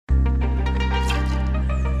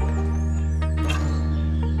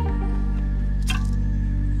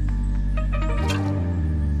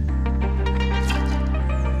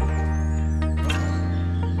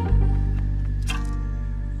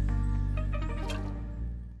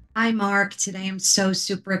Hi, Mark. Today I'm so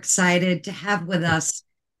super excited to have with us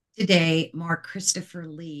today Mark Christopher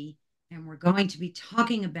Lee, and we're going to be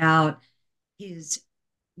talking about his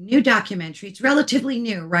new documentary. It's relatively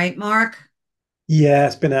new, right, Mark? Yeah,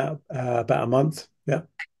 it's been out about a month. Yeah,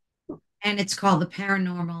 And it's called The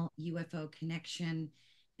Paranormal UFO Connection.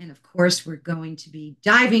 And of course, we're going to be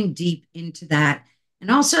diving deep into that.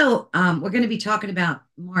 And also, we're going to be talking about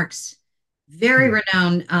Mark's very Hmm.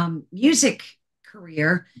 renowned music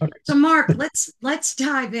career. Okay. So, Mark, let's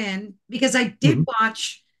dive in because I did Mhm.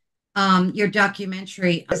 watch your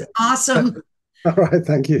documentary. It was awesome. All right,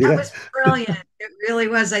 thank you. That Yeah, was brilliant. It really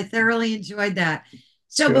was. I thoroughly enjoyed that.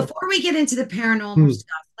 So sure. before we get into the paranormal Hmm.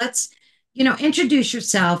 stuff, let's, introduce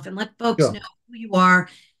yourself and let folks know Sure. who you are.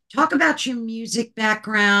 Talk about your music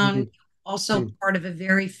background. Mhm. Also Hmm. part of a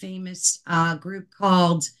very famous group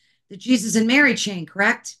called the Jesus and Mary Chain,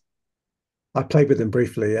 correct? I played with them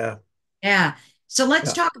briefly. Yeah, Yeah. So let's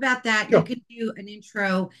yeah, talk about that. You sure. can do an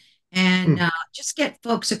intro and Hmm. just get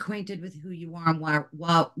folks acquainted with who you are and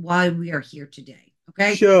why we are here today.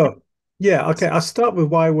 Okay. Sure. Yeah, okay. I'll start with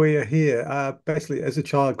why we are here. Basically, as a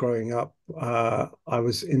child growing up, I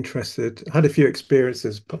was interested, had a few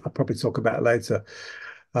experiences, I'll probably talk about later.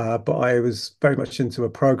 But I was very much into a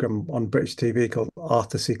program on British TV called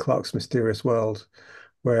Arthur C. Clarke's Mysterious World,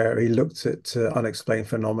 where he looked at unexplained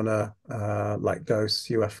phenomena like ghosts,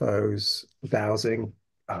 UFOs, dowsing,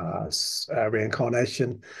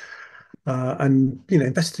 reincarnation, and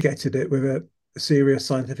investigated it with a serious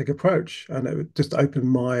scientific approach. And it just opened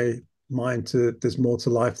my mind to there's more to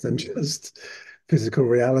life than just physical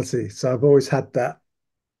reality. So I've always had that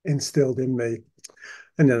instilled in me.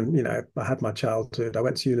 And then, I had my childhood. I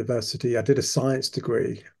went to university. I did a science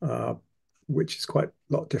degree, which is quite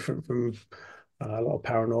a lot different from a lot of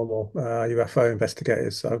paranormal UFO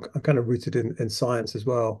investigators. So I'm kind of rooted in science as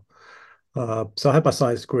well. So I had my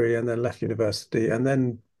science degree and then left university and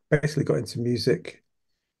then basically got into music.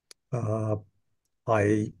 Uh,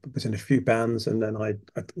 I was in a few bands and then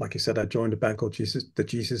like you said, I joined a band called the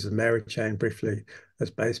Jesus and Mary Chain briefly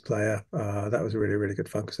as bass player. That was really, really good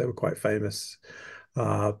fun because they were quite famous.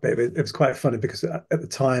 But it was quite funny because at the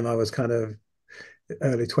time I was kind of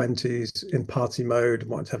early 20s in party mode,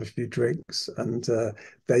 wanted to have a few drinks, and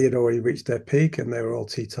they had already reached their peak and they were all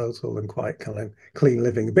teetotal and quite kind of clean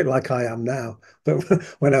living, a bit like I am now. But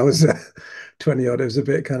when I was 20 odd, it was a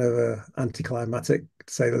bit kind of anticlimactic,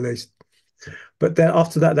 to say the least. But then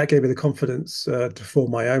after that, that gave me the confidence to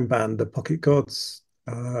form my own band, the Pocket Gods,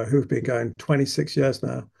 who've been going 26 years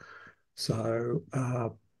now. So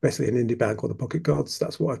basically an indie band called the Pocket Gods.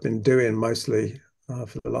 That's what I've been doing mostly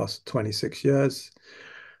for the last 26 years.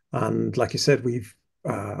 And like you said, we've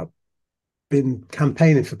uh, been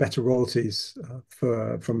campaigning for better royalties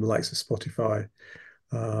from the likes of Spotify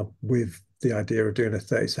with the idea of doing a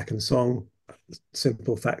 30-second song.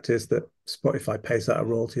 Simple fact is that Spotify pays out a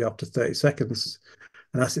royalty after 30 seconds.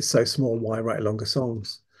 And as it's so small, why write longer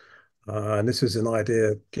songs? And this was an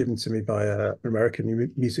idea given to me by an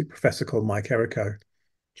American music professor called Mike Errico.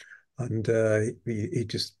 And he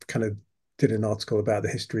just kind of did an article about the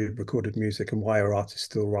history of recorded music and why are artists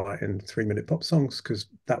still writing 3-minute pop songs, because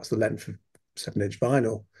that was the length of 7-inch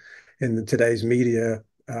vinyl. In today's media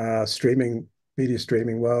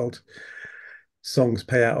streaming world, songs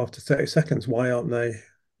pay out after 30 seconds. Why aren't they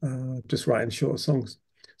just writing shorter songs?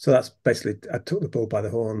 So that's basically, I took the bull by the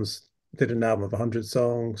horns, did an album of 100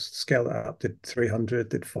 songs, scaled it up, did 300,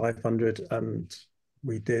 did 500, and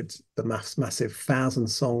we did the massive 1,000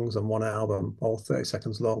 songs on one album, all 30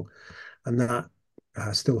 seconds long. And that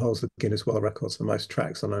still holds the Guinness World Records for most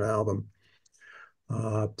tracks on an album.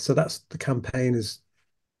 So that's the campaign is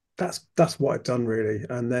that's what I've done really.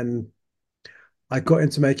 And then I got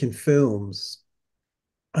into making films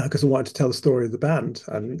because I wanted to tell the story of the band.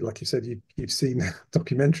 And like you said, you've seen the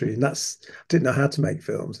documentary, and I didn't know how to make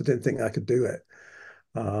films. I didn't think I could do it,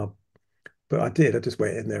 uh, but I did. I just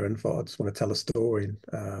went in there and thought I just want to tell a story,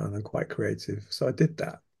 and I'm quite creative, so I did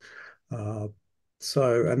that. Uh,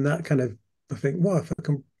 and that kind of I think, well, if I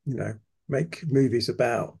can, make movies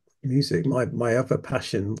about music, my other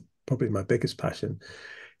passion, probably my biggest passion,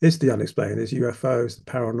 is the unexplained, is UFOs, the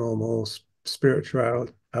paranormal,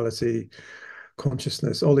 spirituality,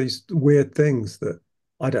 consciousness, all these weird things that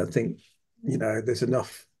I don't think, there's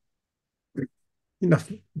enough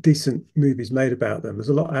decent movies made about them. There's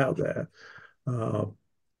a lot out there. Uh,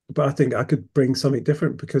 but I think I could bring something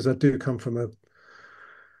different because I do come from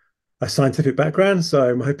a scientific background. So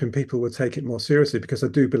I'm hoping people will take it more seriously because I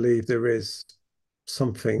do believe there is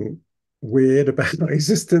something weird about our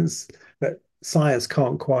existence that science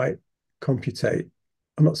can't quite computate.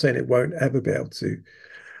 I'm not saying it won't ever be able to,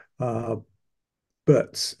 uh,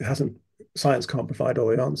 but it hasn't. Science can't provide all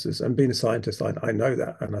the answers. And being a scientist, I know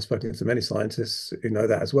that, and I've spoken to many scientists who know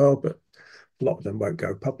that as well. But a lot of them won't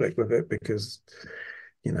go public with it because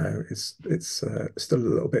it's still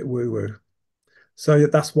a little bit woo woo. So yeah,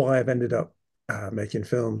 that's why I've ended up making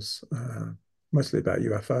films, mostly about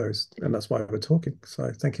UFOs, and that's why we're talking.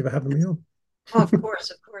 So thank you for having me on. Oh, of course,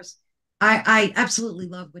 of course. I absolutely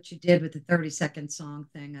love what you did with the 30-second song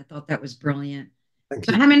thing. I thought that was brilliant. Thank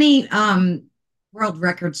So you. how many world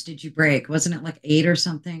records did you break? Wasn't it like eight or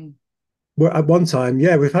something? Well, at one time,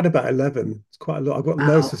 yeah, we've had about 11. It's quite a lot. I've got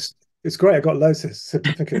loads Wow, of. It's great. I've got loads of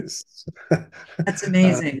certificates. that's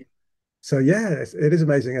uh, amazing. so yeah, it is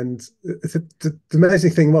amazing. And the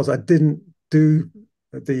amazing thing was I didn't do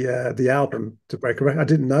the album to break a record. I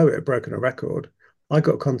didn't know it had broken a record. I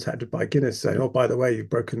got contacted by Guinness saying, "Oh, by the way, you've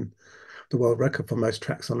broken the world record for most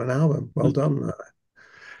tracks on an album. Well done."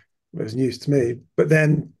 It was news to me. But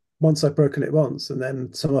then once I'd broken it once, and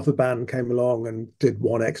then some other band came along and did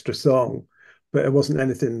one extra song, but it wasn't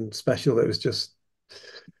anything special. It was just,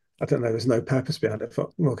 I don't know, there's no purpose behind it. I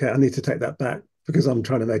thought, okay, I need to take that back because I'm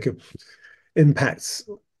trying to make a impacts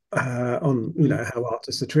on Mhm. how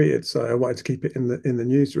artists are treated. So I wanted to keep it in the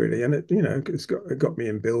news really, and it got me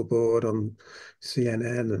in Billboard, on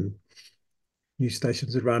CNN, and news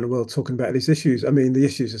stations around the world talking about these issues. I mean, the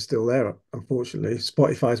issues are still there, unfortunately.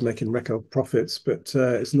 Spotify's making record profits, but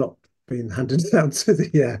it's not being handed down to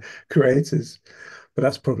the creators. But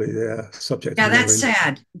that's probably the subject of Yeah, another that's interview.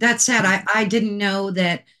 sad. That's sad. I didn't know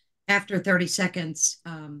that after 30 seconds,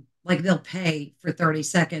 like they'll pay for 30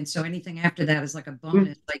 seconds. So anything after that is like a Mm,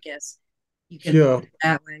 bonus, I guess you could look at sure. it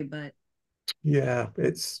that way. But Yeah,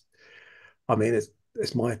 I mean,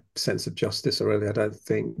 it's my sense of justice, really.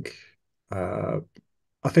 Uh,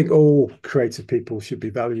 I think all creative people should be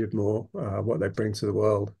valued more, what they bring to the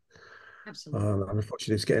world. absolutely. And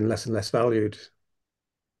unfortunately, it's getting less and less valued.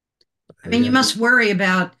 I mean, you Yeah. must worry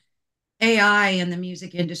about AI and the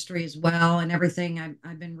music industry as well and everything.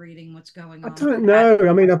 I've been reading what's going I on with don't that. know.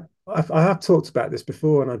 I mean, I have talked about this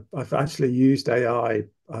before, and I've actually used AI.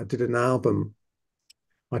 I did an album.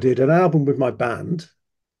 I did an album with my band,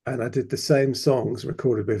 and I did the same songs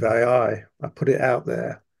recorded with AI. I put it out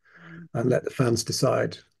there and let the fans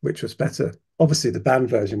decide which was better. Obviously, the band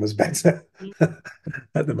version was better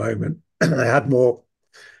at the moment. I had more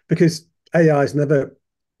because AI is never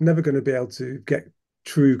going to be able to get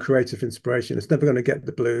true creative inspiration. It's never going to get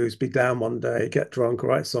the blues, be down one day, get drunk,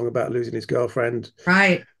 write a song about losing his girlfriend.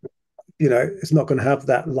 Right. It's not going to have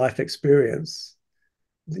that life experience,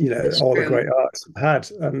 That's all the true. great artists have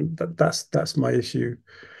had. And that's my issue.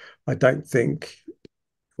 I don't think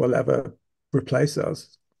we'll ever replace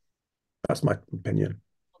us. That's my opinion.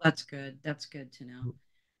 Well, that's good. That's good to know.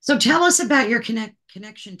 So tell us about your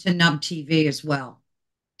connection to Nub TV as well.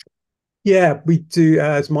 Yeah, we do.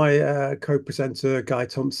 As my co-presenter, Guy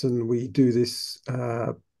Thompson, we do this.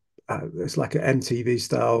 It's like an MTV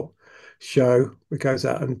style show. It goes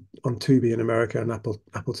out on Tubi in America and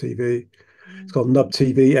Apple TV. It's called Nub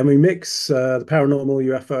TV, and we mix the paranormal,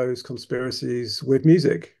 UFOs, conspiracies with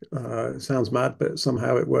music. It sounds mad, but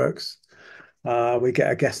somehow it works. We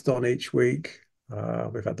get a guest on each week.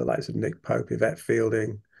 We've had the likes of Nick Pope, Yvette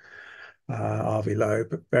Fielding, RV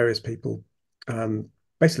Loeb, various people,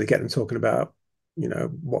 basically get them talking about,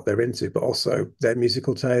 what they're into, but also their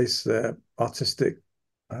musical tastes, their artistic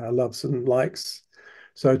loves and likes.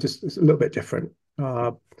 So just it's a little bit different.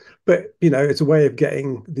 But it's a way of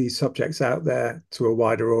getting these subjects out there to a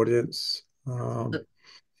wider audience,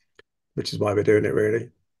 which is why we're doing it, really.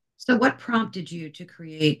 So what prompted you to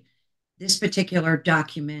create this particular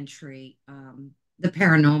documentary, the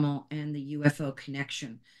paranormal and the UFO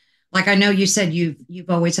connection? Like I know you said you've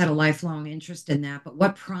always had a lifelong interest in that, but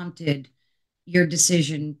what prompted your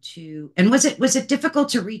decision to, and was it difficult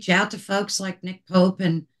to reach out to folks like Nick Pope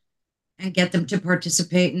and get them to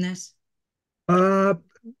participate in this? Uh,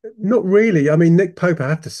 Not really. I mean, Nick Pope, I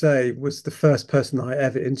have to say, was the first person I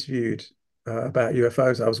ever interviewed about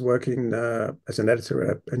UFOs. I was working as an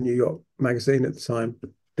editor at a New York magazine at the time,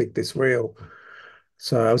 Big This Real.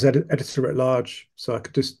 So I was editor at large, so I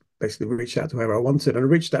could just basically reach out to whoever I wanted. And I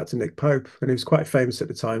reached out to Nick Pope, and he was quite famous at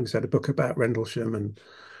the time because he had a book about Rendlesham,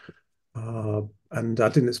 uh, and I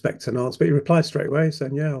didn't expect an answer, but he replied straight away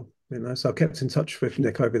saying, "Yeah." So I kept in touch with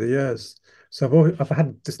Nick over the years. So I've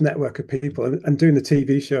had this network of people, and doing the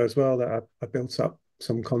TV show as well, that I built up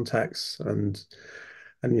some contacts, and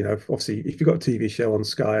obviously if you've got a TV show on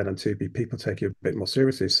Sky and on Tubi, people take you a bit more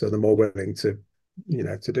seriously, so they're more willing to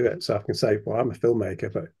do it. So I can say, well, I'm a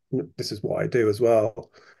filmmaker, but this is what I do as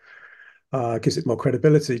well. Gives it more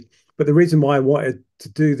credibility. But the reason why I wanted to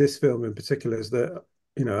do this film in particular is that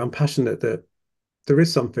I'm passionate that there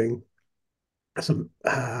is something, some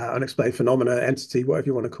unexplained phenomena, entity, whatever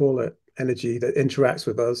you want to call it, energy that interacts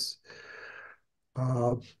with us.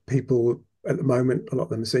 Uh, People at the moment, a lot of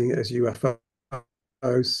them are seeing it as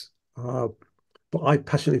UFOs. But I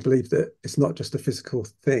passionately believe that it's not just a physical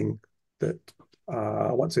thing. That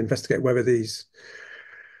I want to investigate whether these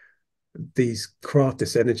craft,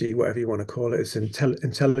 this energy, whatever you want to call it, is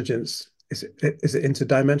intelligence. Is it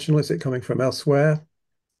interdimensional? Is it coming from elsewhere?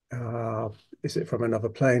 Uh, is it from another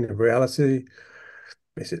plane of reality?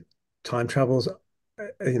 Is it time travels?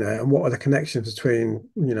 And what are the connections between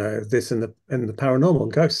this and the paranormal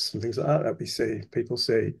and ghosts and things like that we see, people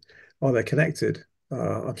see? Are they connected?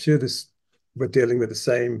 I'm sure this we're dealing with the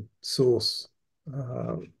same source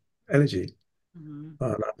uh, energy. Mhm.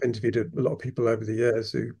 And I've interviewed a lot of people over the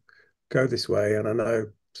years who go this way, and I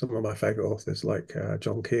know some of my favorite authors like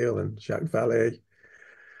John Keel and Jacques Vallée.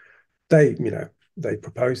 They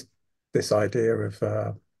proposed this idea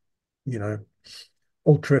of you know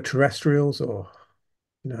ultra terrestrials, or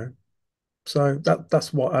you know so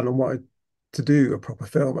that's what, and I wanted to do a proper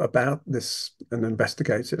film about this and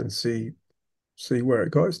investigate it and see where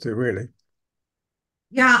it got us to, really.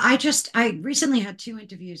 Yeah, I recently had two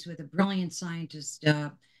interviews with a brilliant scientist.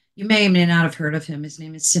 You may or may not have heard of him. His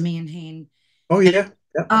name is Simeon Hain. Oh And yeah,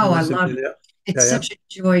 yeah, I oh, know I love Simeon, it. yeah, It's yeah, yeah. such a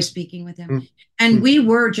joy speaking with him. Mm, And mm, we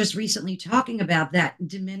were just recently talking about that mm,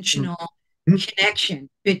 dimensional mm, connection mm,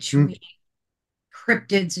 between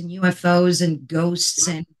cryptids and UFOs and ghosts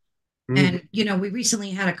mm, and we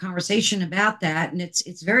recently had a conversation about that, and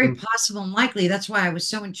it's very mm, possible and likely. That's why I was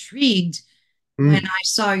so intrigued when mm, I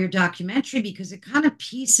saw your documentary because it kind of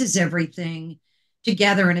pieces everything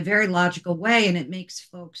together in a very logical way, and it makes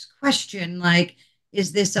folks question, like,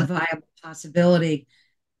 is this a viable possibility?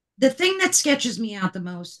 The thing that sketches me out the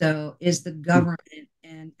most, though, is the mm, government,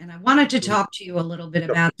 and I wanted to mm. talk to you a little bit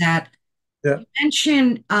Sure. about that. Yeah. You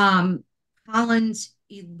mentioned Collins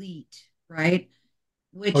Elite, right?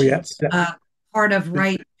 Oh Which yeah. is Yeah. part of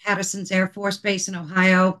Wright Patterson's Air Force Base in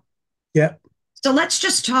Ohio. Yeah. So let's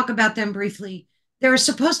just talk about them briefly. There is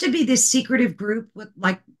supposed to be this secretive group with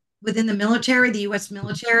like within the military, the US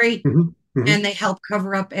military, Hmm. Hmm. and they help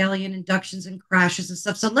cover up alien abductions and crashes and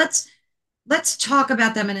stuff. So let's talk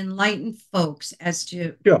about them and enlighten folks as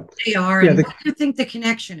to Sure. who they are Yeah. and what you think the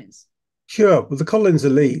connection is. Sure. Well, the Collins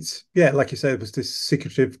Elite, yeah, like you said, was this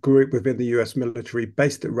secretive group within the US military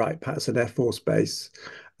based at Wright-Patterson Air Force Base.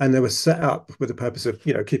 And they were set up with the purpose of,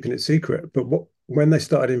 keeping it secret. But when they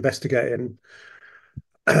started investigating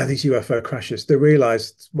these UFO crashes, they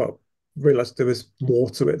realized there was more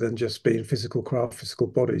to it than just being physical craft, physical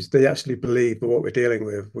bodies. They actually believed that what we're dealing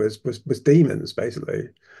with was demons, basically.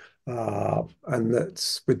 And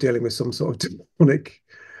that we're dealing with some sort of demonic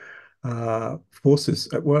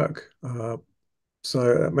forces at work.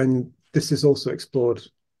 So, I mean, this is also explored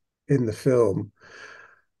in the film,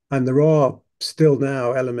 and there are still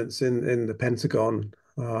now elements in the Pentagon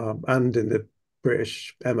and in the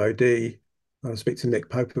British MOD. I speak to Nick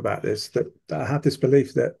Pope about this. That I have this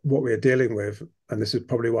belief that what we are dealing with, and this is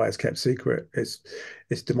probably why it's kept secret, it's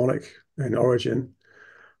demonic in origin.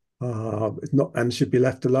 It's not and should be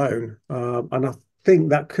left alone. And I think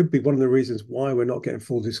that could be one of the reasons why we're not getting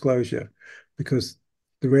full disclosure, because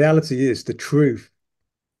the reality is the truth.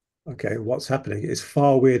 Okay, what's happening is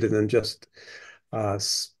far weirder than just uh,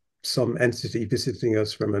 some entity visiting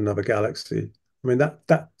us from another galaxy. I mean,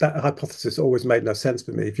 that hypothesis always made no sense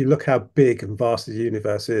for me. If you look how big and vast the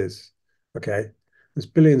universe is, okay, there's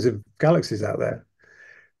billions of galaxies out there.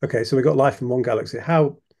 Okay, so we got life in one galaxy. How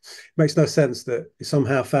it makes no sense that you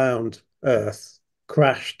somehow found Earth,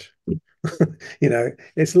 crashed.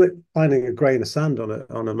 It's like finding a grain of sand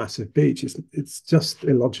on a massive beach. It's just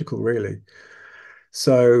illogical, really.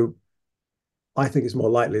 So I think it's more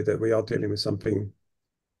likely that we are dealing with something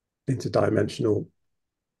interdimensional,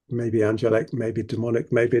 maybe angelic, maybe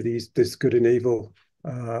demonic, maybe there's good and evil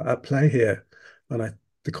at play here. And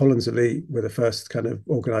the Collins Elite were the first kind of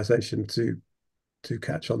organization to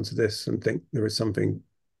catch on to this and think there is something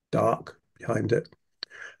dark behind it.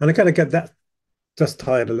 And I kind of get that just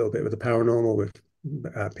tied a little bit with the paranormal,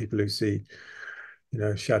 with people who see,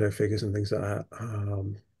 shadow figures and things like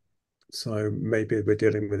that. So maybe we're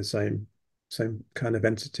dealing with the same kind of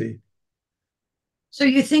entity. So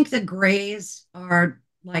you think the Greys are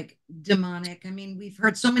like demonic? I mean, we've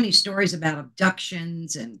heard so many stories about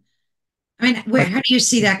abductions and I mean, I, how do you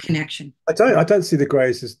see that connection? I don't see the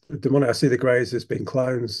Greys as demonic. I see the Greys as being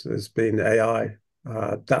clones, as being AI.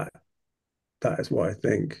 That is what I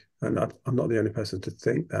think, and I'm not the only person to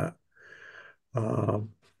think that.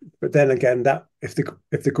 But then again, that if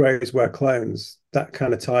the greys were clones, that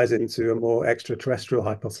kind of ties into a more extraterrestrial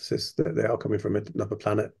hypothesis that they are coming from another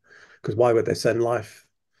planet. Because why would they send life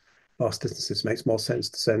vast distances? It makes more sense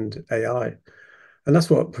to send AI. And that's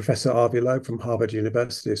what Professor Avi Loeb from Harvard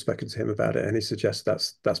University has spoken to him about it, and he suggests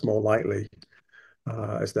that's more likely,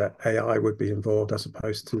 as that AI would be involved as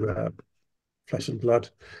opposed to flesh and blood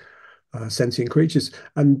sentient creatures.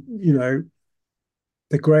 And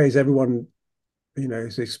the Greys, everyone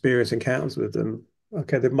who's experienced encounters with them,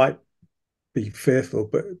 okay, they might be fearful,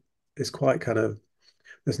 but it's quite kind of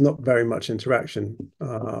there's not very much interaction.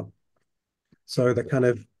 So that kind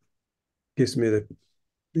of gives me the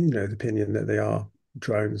opinion that they are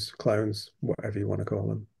drones, clones, whatever you want to call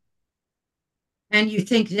them. And you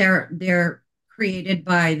think they're created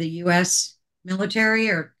by the US military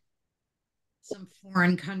or some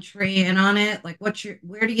foreign country in on it? Like where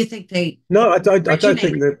do you think they No, I don't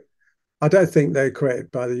think originated? that I don't think they're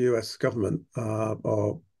created by the US government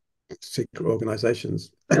or secret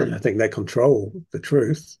organizations. I think they control the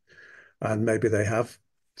truth, and maybe they have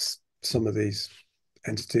some of these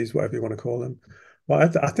entities, whatever you want to call them. Well,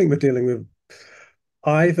 I think we're dealing with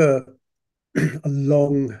either a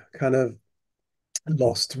long kind of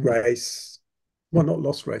lost race, well, not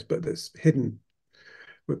lost race, but that's hidden,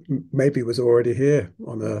 maybe was already here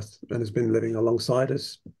on Earth and has been living alongside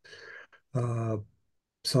us, uh,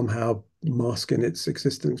 somehow masking its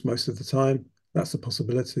existence most of the time. That's a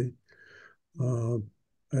possibility. Uh,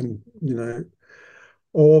 and,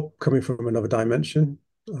 or coming from another dimension.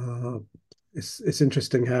 Uh, it's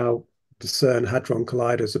interesting how the CERN Hadron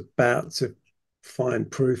Collider is about to find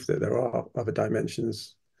proof that there are other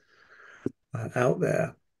dimensions out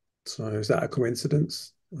there. So is that a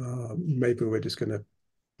coincidence? Maybe we're just going to,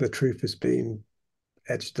 the truth is being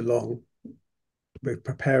edged along. We're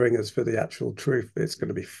preparing us for the actual truth. It's going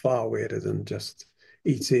to be far weirder than just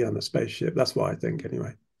ET on a spaceship. That's what I think,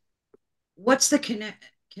 anyway. What's the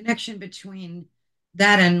connection between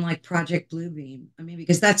that and like Project Bluebeam? I mean,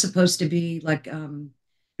 because that's supposed to be like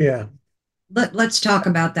Yeah, let's talk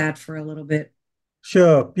about that for a little bit.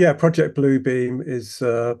 sure. Yeah, Project Bluebeam is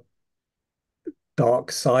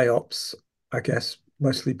dark psyops, I guess,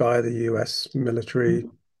 mostly by the US military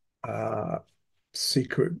uh,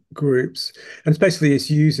 secret groups. And it's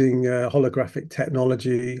using holographic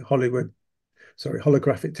technology, Hollywood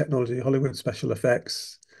special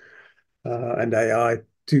effects, and AI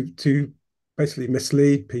to basically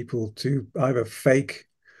mislead people to either fake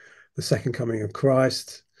the second coming of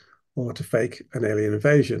Christ or to fake an alien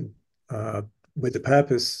invasion, uh, with the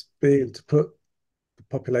purpose being to put the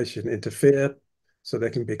population into fear so they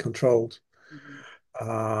can be controlled. Mhm.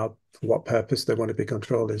 For what purpose they want to be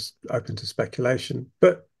controlled is open to speculation.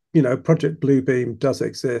 But, Project Bluebeam does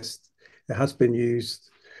exist. It has been used.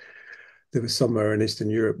 There was somewhere in Eastern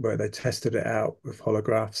Europe where they tested it out with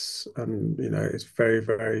holographs, and it's very,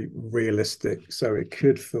 very realistic. So it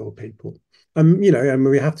could fool people. And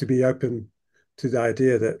we have to be open to the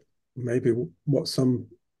idea that maybe what some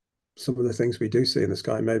of the things we do see in the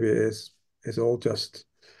sky, maybe it is all just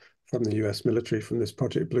from the US military, from this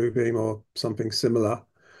Project Bluebeam or something similar.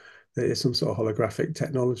 There is some sort of holographic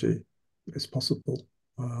technology. It's possible.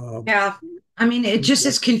 Yeah. I mean, it just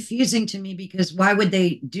is confusing to me because why would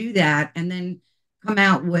they do that and then come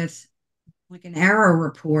out with like an error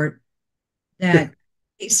report yeah, that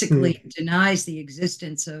mm, basically denies the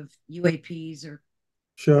existence of UAPs or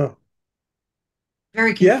sure.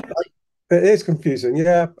 very Yeah, confusing. it is confusing.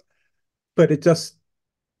 Yeah, but it just,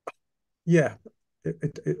 yeah,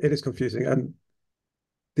 it is confusing. And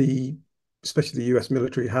the, especially the US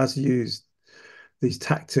military has used these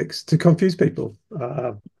tactics to confuse people,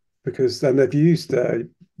 because then they've used the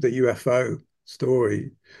UFO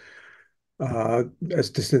story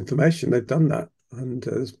as disinformation. They've done that, and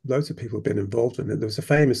there's loads of people have been involved in it. There was a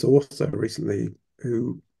famous author recently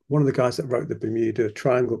who, one of the guys that wrote the Bermuda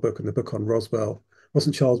Triangle book and the book on Roswell,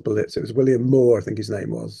 wasn't Charles Billitz, it was William Moore, I think his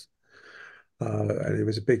name was, and he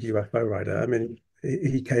was a big UFO writer. I mean,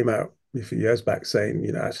 he came out a few years back saying,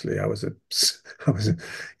 actually, I was,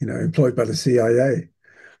 employed by the CIA.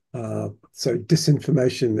 So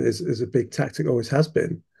disinformation is a big tactic, always has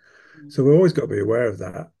been. So we've always got to be aware of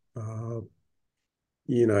that.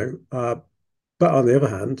 You know, uh, but on the other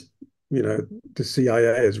hand, the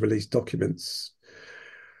CIA has released documents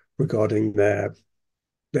regarding their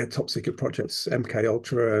top secret projects, MK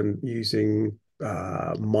Ultra, and using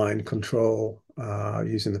mind control,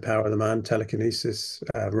 using the power of the man, telekinesis,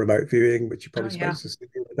 remote viewing, which you Oh, probably spoke yeah. to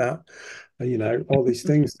Stephen about. All these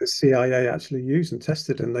things the CIA actually used and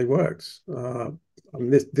tested, and they worked. I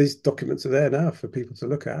mean, these documents are there now for people to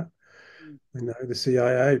look at. The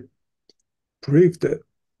CIA proved that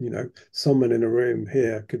someone in a room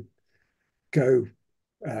here could go,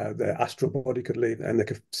 their astral body could leave, and they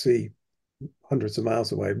could see hundreds of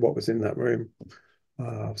miles away what was in that room.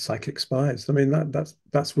 Psychic spies. I mean,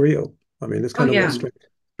 that's real. I mean, it's Oh kind of what yeah.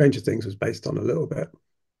 Stranger Things was based on a little bit,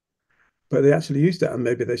 but they actually used it, and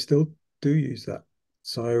maybe they still do use that.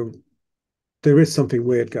 So there is something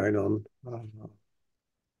weird going on,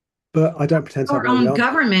 but I don't pretend to have Our all the own answers.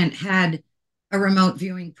 government had a remote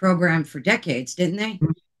viewing program for decades, didn't they?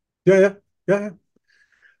 Yeah, yeah, yeah, yeah.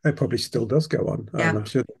 It probably still does go on, and Yeah. I'm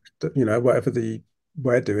sure that, whatever the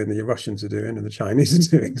we're doing, the Russians are doing, and the Chinese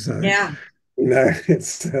are doing. So, Yeah.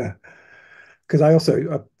 it's because I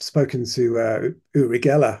also I've spoken to Uri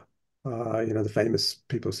Geller, the famous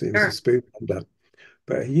people see him as a Sure. spoon bender,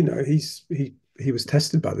 but he was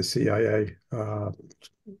tested by the CIA,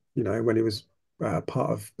 when he was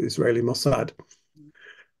part of Israeli Mossad.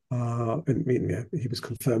 I mean, yeah, he was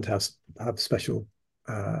confirmed to have special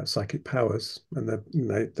psychic powers, and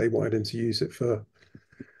they wanted him to use it for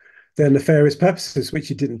their nefarious purposes, which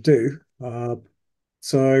he didn't do.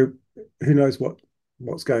 So who knows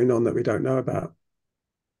what's going on that we don't know about?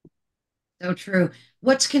 So true.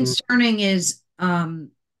 What's Mm, concerning is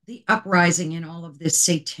the uprising in all of this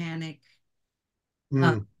satanic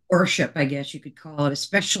uh, mm, worship, I guess you could call it,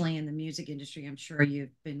 especially in the music industry. I'm sure you've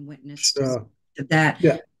been witness to sure. that.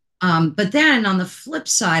 Yeah. But then on the flip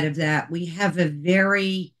side of that, we have a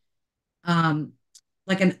very um,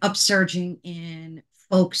 like an upsurging in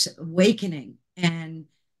folks awakening and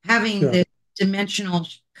having Sure. this dimensional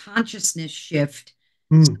consciousness shift.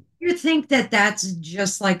 Mm, Do you think that that's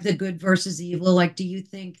just like the good versus evil? Like, do you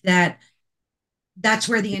think that that's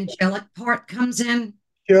where the angelic part comes in?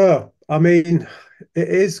 sure. I mean, it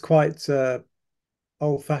is quite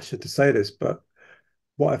old-fashioned to say this, but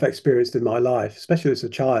what I've experienced in my life, especially as a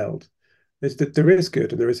child, is that there is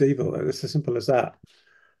good and there is evil. It's as simple as that.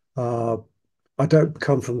 Uh, I don't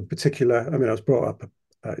come from a particular. I mean, I was brought up,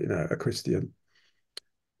 a Christian,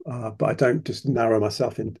 but I don't just narrow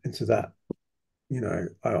myself into that.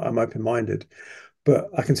 I'm open-minded, but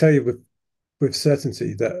I can tell you with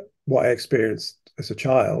certainty that what I experienced as a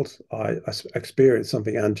child, I experienced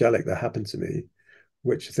something angelic that happened to me,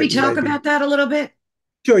 which I We think talk maybe. about that a little bit.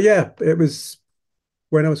 Sure, yeah, it was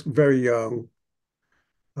when I was very young,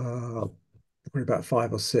 uh, probably about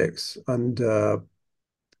 5 or 6, and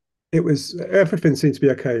it was everything seemed to be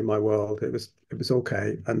okay in my world. It was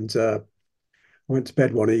okay, and I went to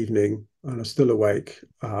bed one evening and I was still awake,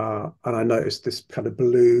 and I noticed this kind of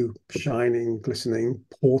blue, shining, glistening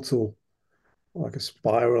portal, like a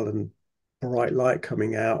spiral, and bright light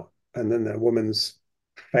coming out, and then the woman's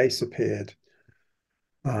face appeared.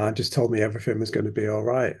 Just told me everything was going to be all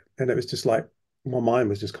right, and it was just like my mind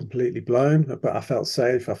was just completely blown. But I felt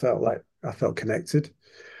safe. I felt connected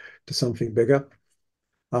to something bigger.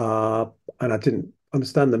 Uh, and I didn't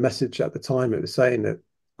understand the message at the time it was saying it,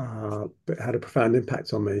 but it had a profound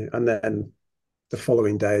impact on me. And then the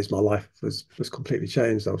following days, my life was completely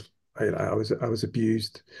changed. I was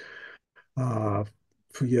abused uh,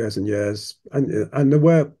 for years and years, and there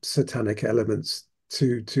were satanic elements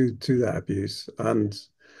to that abuse. And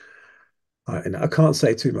I can't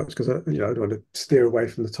say too much because I don't want to steer away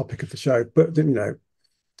from the topic of the show. But there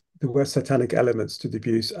were satanic elements to the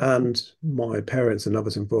abuse, and my parents and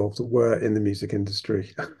others involved were in the music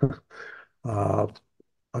industry. uh,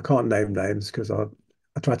 I can't name names because I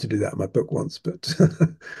tried to do that in my book once, but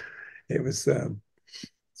it was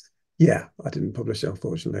yeah, I didn't publish it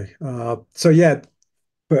unfortunately. So yeah,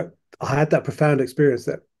 but I had that profound experience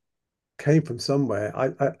that came from somewhere.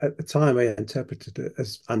 At the time I interpreted it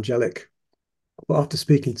as angelic, but after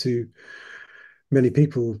speaking to many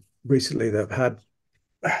people recently that have had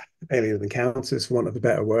alien encounters, for want of a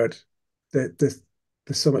better word, there, there's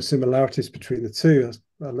so much similarities between the two.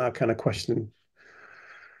 I'm now kind of questioning,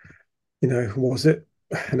 was it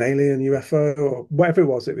an alien UFO or whatever it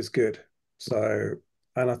was? It was good. So,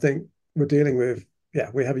 and I think we're dealing with, yeah,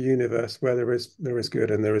 we have a universe where there is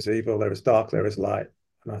good and there is evil, there is dark, there is light,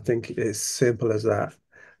 and I think it's simple as that.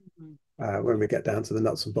 Mhm. When we get down to the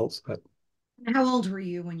nuts and bolts of it, How old were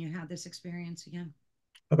you when you had this experience again?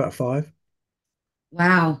 about 5.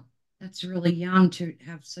 Wow, that's really young to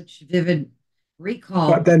have such vivid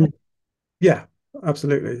But recall. then, yeah,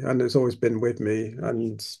 absolutely, and it's always been with me,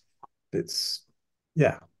 and it's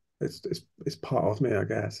yeah, it's part of me, I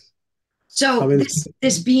guess. I So mean,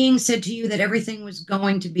 this being said to you that everything was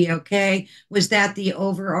going to be okay. Was that the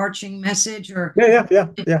overarching message, or yeah, yeah, yeah,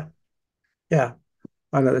 yeah, yeah.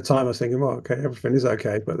 And at the time, I was thinking, well, okay, everything is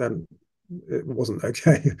okay, but then it wasn't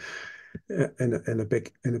okay in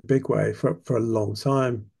a big way for a long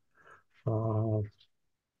time. Uh,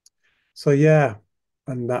 so yeah,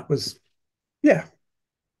 and that was, yeah,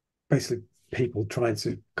 basically people trying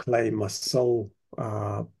to claim my soul,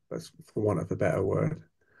 for want of a better word.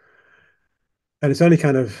 And it's only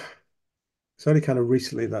kind of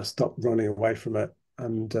recently that I stopped running away from it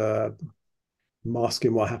and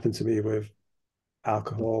masking what happened to me with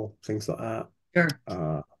alcohol, things like that. Sure.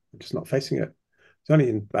 I'm just not facing it. It's only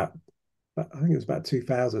in about, I think it was about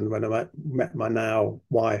 2000 when I met my now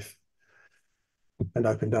wife and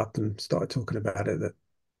opened up and started talking about it, that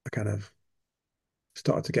I kind of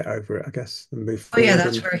started to get over it, I guess, and move Oh yeah, forward.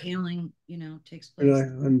 that's And where healing, takes you know,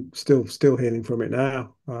 place. and still healing from it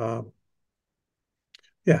now.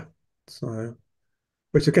 Yeah. So,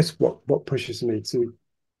 which I guess what pushes me to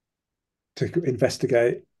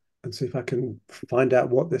investigate and see if I can find out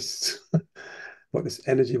what this what this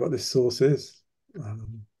energy, what this source is.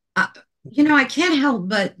 Um, Uh, I can't help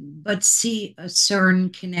but see a certain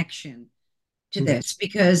connection to mm, this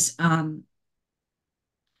because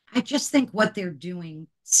I just think what they're doing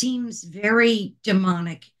seems very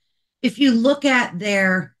demonic. If you look at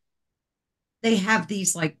they have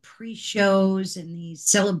these like pre-shows and these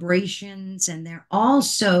celebrations, and they're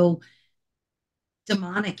also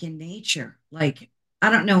demonic in nature. Like, I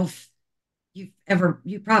don't know if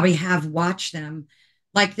you probably have watched them.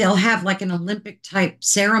 Like, they'll have like an Olympic type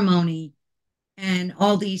ceremony, and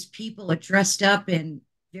all these people are dressed up in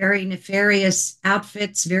very nefarious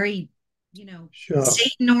outfits, very, sure.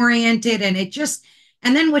 Satan oriented. And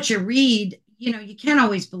and then what you read, you can't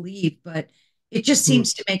always believe, but it just Mm,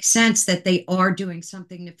 seems to make sense that they are doing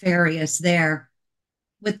something nefarious there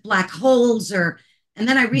with black holes. And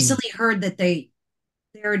then I mm. recently heard that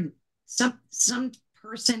they're some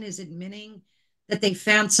person is admitting that they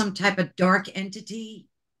found some type of dark entity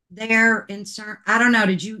there in CERN. I don't know.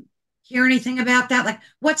 Did you hear anything about that? Like,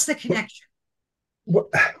 what's the What, connection? what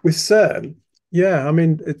with CERN? Yeah, I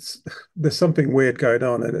mean, it's there's something weird going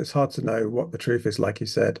on, and it's hard to know what the truth is, like you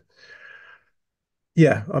said.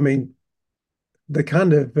 Yeah, I mean, the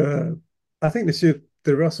kind of I think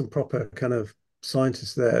there are some proper kind of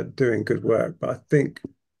scientists there doing good work, but I think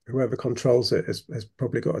whoever controls it has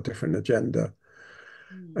probably got a different agenda.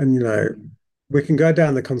 Hmm. And we can go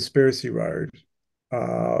down the conspiracy road,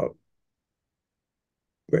 uh,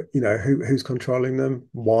 but who's controlling them?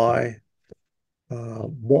 Why?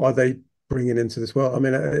 What are they bringing into this world? I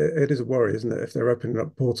mean, it is a worry, isn't it? If they're opening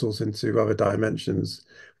up portals into other dimensions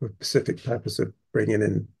with specific purpose of bringing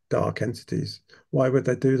in dark entities, why would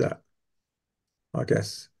they do that? I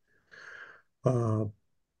guess. Uh,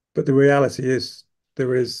 but the reality is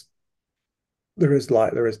there is there is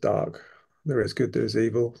light, there is dark, there is good, there is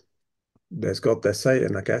evil, there's God, there's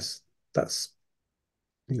Satan, I guess. That's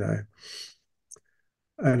you know,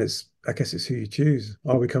 and it's I guess it's who you choose.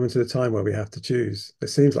 Are we coming to the time where we have to choose? It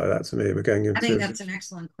seems like that to me. We're going I think into that's an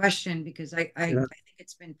excellent question because I you know, think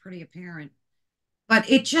it's been pretty apparent. But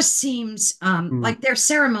it just seems mm. like their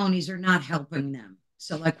ceremonies are not helping them.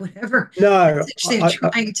 So, like, whatever No, message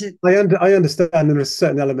they're trying to. I understand, and there are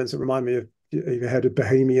certain elements that remind me of. Have you heard of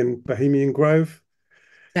Bohemian Grove?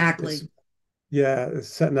 It's Exactly. Yeah,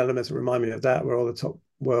 there's certain elements that remind me of that, where all the top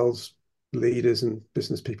world's leaders and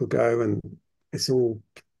business people go, and it's all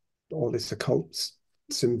this occult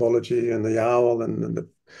symbology and the owl and the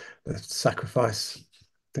sacrifice,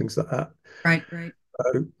 things like that. Right, right.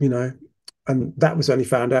 So, and that was only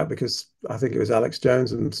found out because I think it was Alex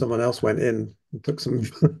Jones and someone else went in and took some,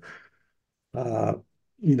 uh,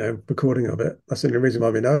 recording of it. That's the only reason why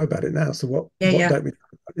we know about it now. So Yeah, what yeah. don't we,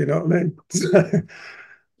 you know what I mean?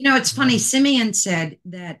 It's funny. Simeon said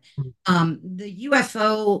that the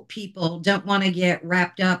UFO people don't want to get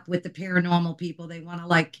wrapped up with the paranormal people. They want to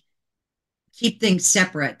like keep things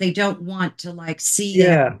separate. They don't want to like see that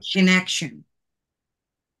Yeah, connection.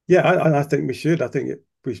 yeah, I think we should. I think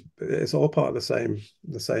it's all part of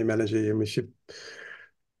the same energy, and we should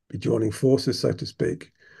be joining forces, so to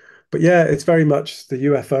speak. But yeah, it's very much the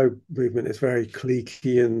UFO movement is very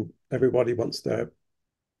cliquey, and everybody wants their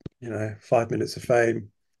 5 minutes of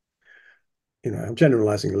fame. I'm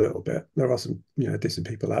generalizing a little bit. There are some decent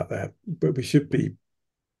people out there, but we should be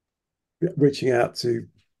reaching out to,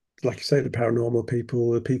 like you say, the paranormal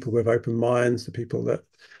people, the people with open minds, the people that are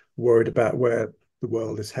worried about where the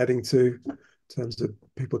world is heading to in terms of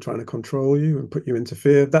people trying to control you and put you into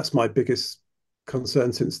fear. That's my biggest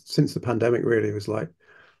concern since the pandemic. Really, was like,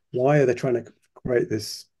 why are they trying to create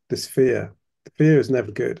this fear? Fear is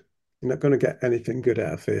never good. You're not going to get anything good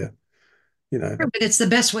out of fear. You know. Sure, but it's the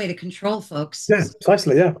best way to control folks. Yeah,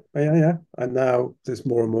 precisely. Yeah, yeah, yeah. And now there's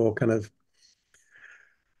more and more kind of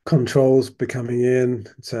controls becoming in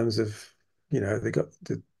terms of they got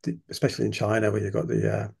especially in China where you've got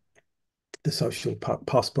the social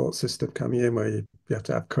passport system coming in where you have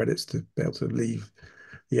to have credits to be able to leave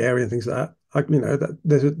the area and things like that.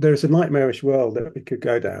 That there's a nightmarish world that we could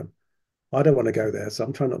go down. I don't want to go there, so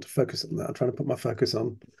I'm trying not to focus on that. I'm trying to put my focus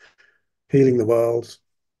on healing the world,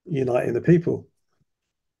 uniting the people.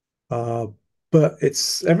 Uh, but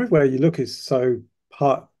it's everywhere you look is so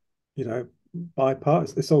part, you know,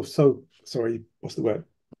 bipartisan. It's all so sorry, what's the word?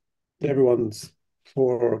 Everyone's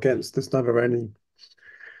for or against. There's never any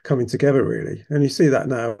coming together really, and you see that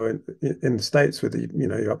now in the States with the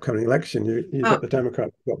your upcoming election. You've Oh, got the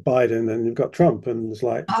Democrats, you've got Biden, and you've got Trump, and it's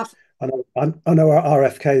like off. I know our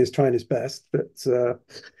RFK is trying his best, but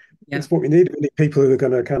Yeah. it's what we need. We need people who are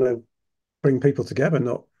going to kind of bring people together,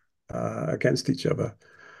 not against each other.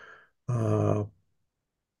 Uh,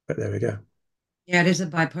 but there we go. Yeah, it is a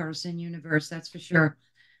bipartisan universe, that's for sure.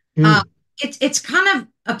 Um, Mm, it's kind of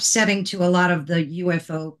upsetting to a lot of the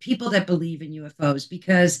UFO people that believe in UFOs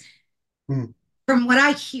because mm, from what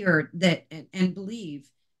I hear that and believe,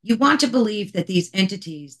 you want to believe that these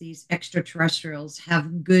entities, these extraterrestrials,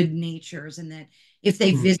 have good natures, and that if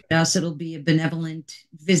they mm, visit us, it'll be a benevolent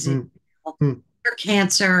visit mm, mm, for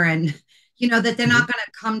cancer, and that they're not mm, going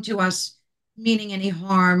to come to us meaning any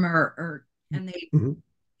harm, or and they mm,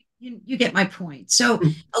 you get my point. So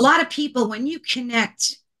mm, a lot of people, when you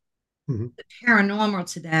connect mm. the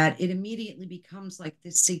paranormal to that, it immediately becomes like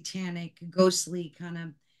this satanic, ghostly kind of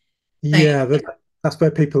thing, Yeah, that's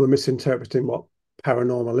where people are misinterpreting what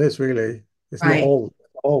paranormal is, really. It's not right?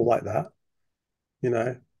 all like that, you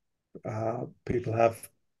know. People have,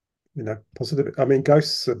 positive. I mean,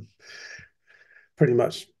 ghosts are pretty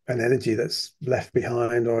much an energy that's left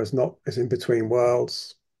behind or is in between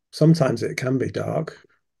worlds. Sometimes it can be dark.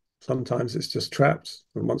 Sometimes it's just trapped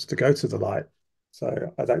and wants to go to the light.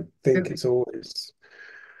 So I don't think it's always,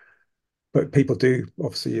 but people do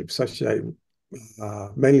obviously associate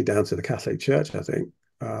mainly down to the Catholic Church, I think,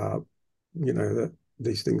 uh, that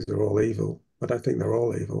these things are all evil. I don't think they're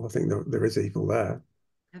all evil. I think there is evil there,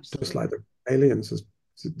 just like Absolutely. the aliens,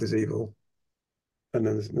 there's evil, and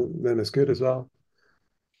then there's good as well.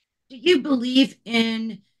 Do you believe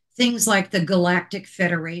in things like the Galactic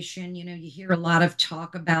Federation? You hear a lot of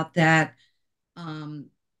talk about that. Um,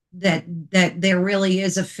 that there really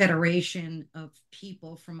is a federation of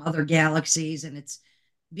people from other galaxies, and it's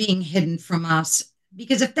being hidden from us.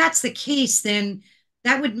 Because if that's the case, then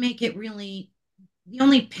that would make it really the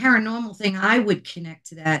only paranormal thing I would connect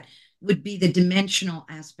to that would be the dimensional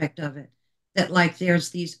aspect of it. That like there's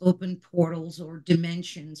these open portals or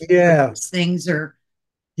dimensions where Yeah, these things are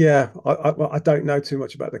yeah. I don't know too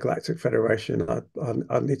much about the Galactic Federation.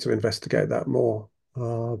 I need to investigate that more.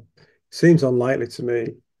 Seems unlikely to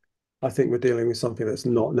me. I think we're dealing with something that's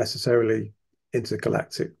not necessarily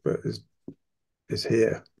intergalactic, but is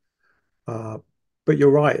here. Uh, but you're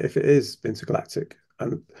right. If it is intergalactic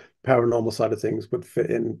and paranormal side of things would fit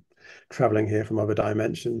in traveling here from other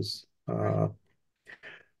dimensions, right.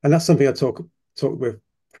 and that's something I talk with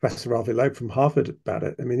Professor Ravi Loeb from Harvard about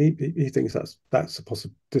it. I mean, he thinks that's a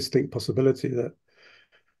distinct possibility that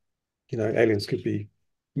aliens could be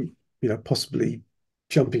possibly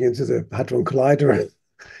jumping into the Hadron Collider.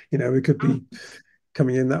 We could be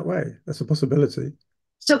coming in that way. That's a possibility.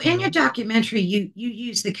 So in your Uh, documentary, you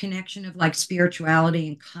use the connection of like spirituality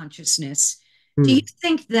and consciousness. Do you mm,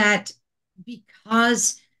 think that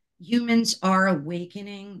because humans are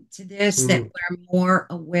awakening to this, that mm. we're more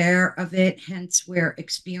aware of it, hence we're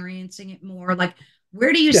experiencing it more? Like,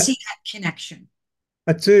 where do you Yeah, see that connection?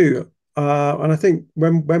 I do, and I think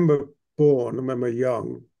when we're born and when we're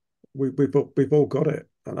young, we've all got it,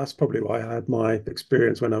 and that's probably why I had my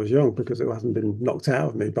experience when I was young because it hasn't been knocked out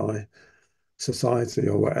of me by society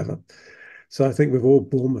or whatever. So I think we've all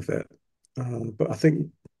born with it, but I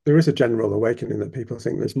think there is a general awakening that people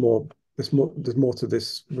think there's more to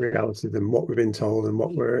this reality than what we've been told and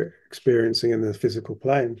what we're experiencing in the physical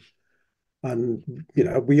plane, and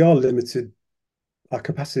we are limited our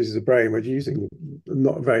capacities as a brain, we're using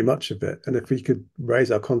not very much of it. And if we could raise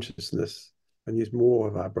our consciousness and use more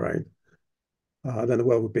of our brain, then the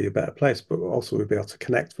world would be a better place. But also we'd be able to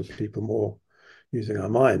connect with people more using our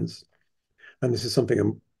minds. And this is something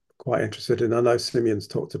I'm quite interested in. I know Simeon's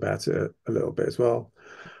talked about it a little bit as well.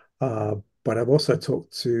 But I've also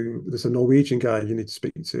talked to, there's a Norwegian guy you need to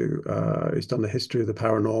speak to. He's done the history of the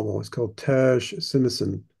paranormal. It's called Terje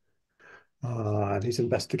Simonsen. And he's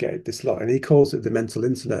investigated this lot, and he calls it the mental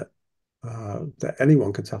internet that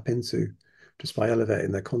anyone can tap into just by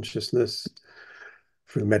elevating their consciousness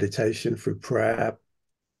through meditation, through prayer,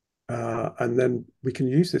 and then we can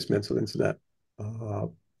use this mental internet. Uh,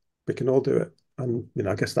 we can all do it, and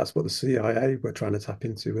I guess that's what the CIA were trying to tap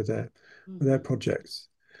into with their Mhm. projects.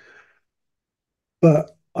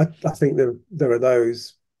 But I think there are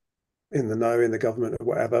those in the know, in the government or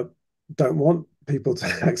whatever, don't want people to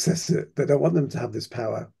access it. They don't want them to have this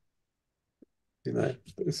power, you know.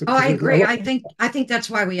 Oh, I Because a agree. lot, I think that's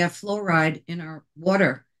why we have fluoride in our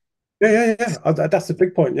water. yeah. That's a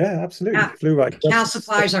big point. Yeah, absolutely. Yeah, Fluoride it does stop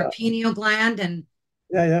calcifies our that. pineal gland, and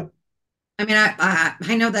Yeah. I mean,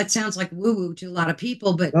 I know that sounds like woo woo to a lot of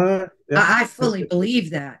people, but Yeah. I fully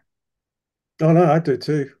believe that. Oh no, I do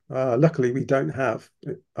too. Luckily, we don't have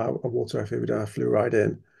a water here. We don't have fluoride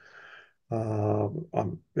in.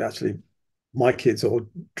 I'm actually my kids all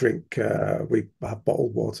drink. We have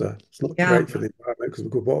bottled water. It's not Yeah. great for the environment because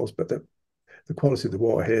we've got bottles, but the quality of the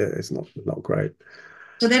water here is not great.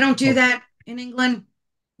 So they don't do Oh, that in England.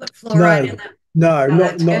 Put fluoride in no, them. no, Oh,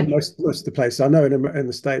 not that's not in good. most of the places. I know in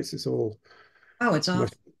the States it's all Oh, it's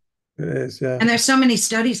most awful. it is. Yeah, And there's so many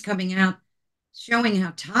studies coming out showing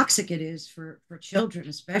how toxic it is for children,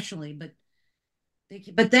 especially. But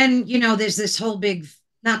then there's this whole big,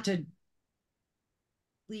 not to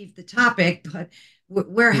leave the topic, but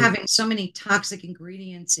we're Mm. having so many toxic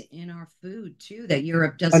ingredients in our food too that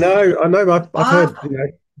Europe I doesn't. know. I know. I've heard. Awful.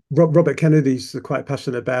 Robert Kennedy's quite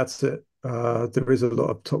passionate about it. There is a lot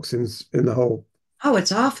of toxins in the whole Oh,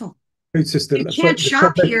 it's awful. food You system. can't The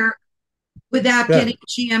shop problem, here without yeah, getting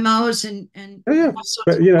GMOs and yeah. all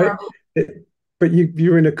sorts But of horrible. but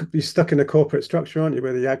you're stuck in a corporate structure, aren't you?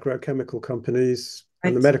 Where the agrochemical companies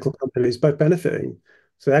and the Right, medical companies both benefiting.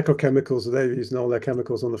 So agrochemicals, they're using all their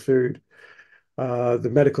chemicals on the food. The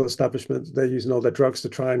medical establishment, they're using all their drugs to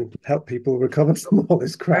try and help people recover from all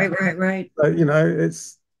this right, crap. right, right. So,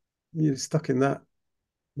 it's you're stuck in that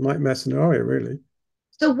nightmare scenario, really.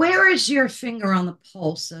 So where is your finger on the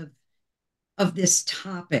pulse of this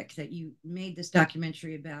topic that you made this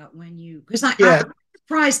documentary about when you because Yeah. I'm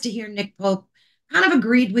surprised to hear Nick Pope kind of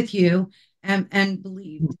agreed with you and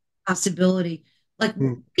believed possibility. Like, what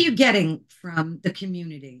Mm. are you getting from the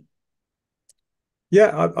community?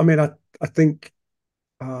 Yeah, I mean, I think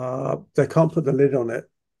they can't put the lid on it.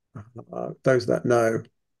 Those that know,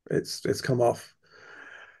 it's come off.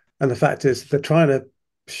 And the fact is, they're trying to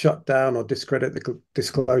shut down or discredit the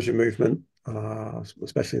disclosure movement,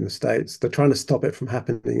 especially in the States. They're trying to stop it from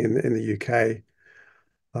happening in the UK,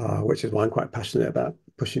 which is why I'm quite passionate about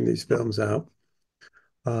pushing these films out.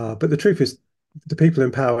 But the truth is, the people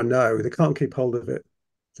in power know they can't keep hold of it,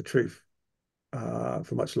 the truth,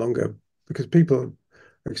 for much longer because people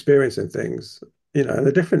are experiencing things, and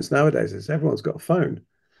the difference nowadays is everyone's got a phone,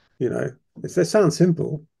 they sound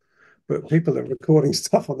simple, but people are recording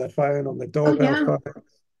stuff on their phone, on their Oh doorbell yeah. phone,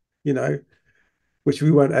 you know, which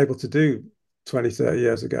we weren't able to do 20, 30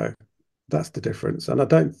 years ago. That's the difference. And I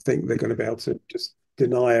don't think they're going to be able to just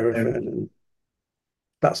deny everything. And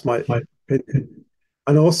that's my opinion.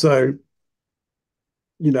 And also,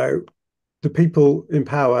 you know, the people in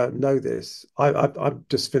power know this. I've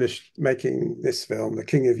just finished making this film, The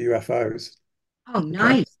King of UFOs. Oh,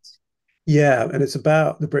 Okay. nice. Yeah, and it's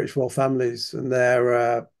about the British royal families and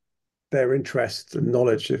their interest and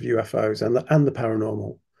knowledge of UFOs and the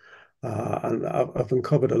paranormal. And I've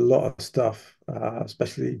uncovered a lot of stuff,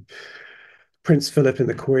 especially Prince Philip and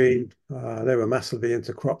the Queen. They were massively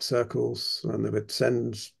into crop circles, and they would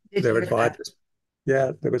send Did their hear that. advisors.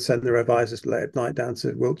 Yeah, they would send their advisors late at night down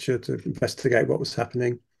to Wiltshire to investigate what was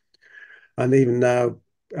happening. And even now,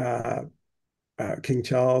 uh, King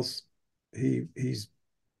Charles, he's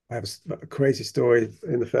I have a crazy story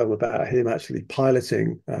in the film about him actually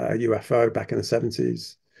piloting a UFO back in the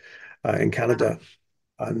 70s in Wow. Canada.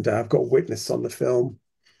 And I've got a witness on the film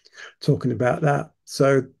talking about that.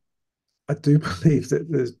 So I do believe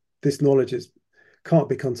that this knowledge can't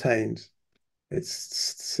be contained. It's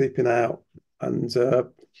seeping out, and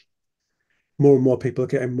more and more people are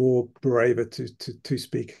getting more braver to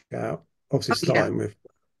speak out. Obviously, Oh yeah.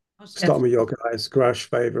 Most starting with definitely. your guys, Grush,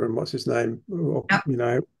 Favor, and what's his name? Or, Yep. you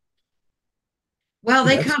know, Well,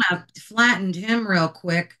 they yeah, kind of flattened him real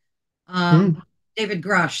quick. Um, mm, David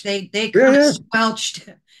Grush. They yeah, kind of yeah, squelched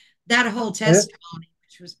that whole yeah. testimony,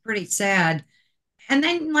 which was pretty sad. And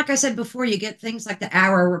then, like I said before, you get things like the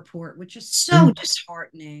Arrow report, which is so Mm.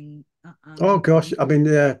 disheartening. Oh gosh, I mean,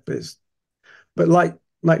 yeah, but like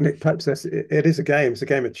Nick Pope says, it is a game. It's a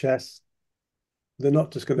game of chess. They're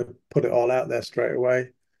not just going to put it all out there straight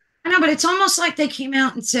away. I know, but it's almost like they came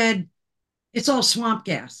out and said it's all swamp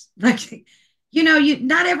gas. Like, you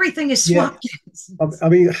not everything is Yeah, swamp gas. I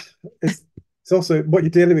mean, it's also what you're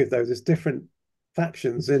dealing with. Though there's different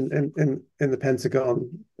factions in the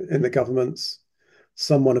Pentagon, in the governments.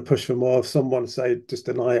 Some want to push for more. Some want to say just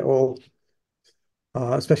deny it all.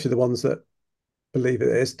 Especially the ones that believe it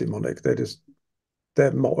is demonic.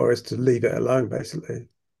 Their motto is to leave it alone. Basically,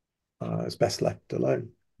 it's best left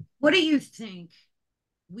alone. what do you think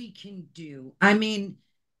we can do? I mean,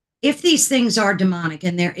 if these things are demonic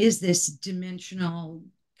and there is this dimensional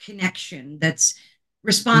connection that's Mhm.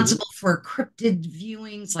 responsible for cryptid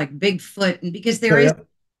viewings like Bigfoot, and because there Yeah, is, yeah,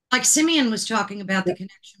 like Simeon was talking about the yeah.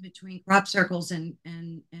 connection between crop circles and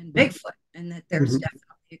Mhm. Bigfoot, and that there's Mhm. definitely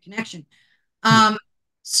a connection. Mhm.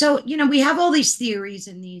 So we have all these theories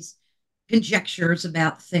and these conjectures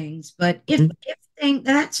about things, but Mhm. if thing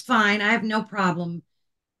that's fine, I have no problem,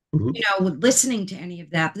 Mhm. with listening to any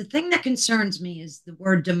of that. The thing that concerns me is the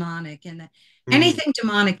word demonic, and that Mhm. anything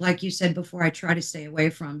demonic, like you said before, I try to stay away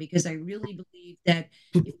from, because I really believe that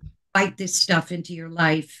if you invite this stuff into your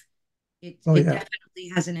life, Oh it yeah, definitely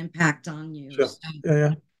has an impact on you. sure. So, Yeah,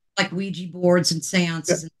 yeah, like Ouija boards and yeah.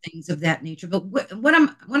 seances and things of that nature. But what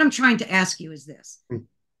I'm trying to ask you is this: Mm.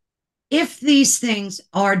 if these things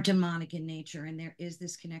are demonic in nature and there is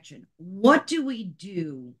this connection, what do we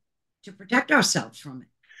do to protect ourselves from it?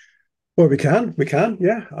 Well, we can,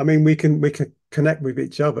 yeah. I mean, we can connect with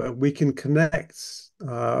each other. We can connect.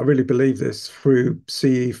 I really believe this through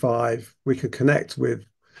CE5. We can connect with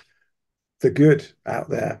the good out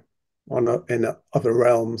there in other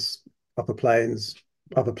realms, other planes,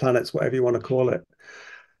 other planets, whatever you want to call it.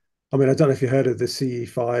 I mean, I don't know if you heard of the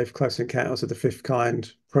CE5 Close Encounters of the Fifth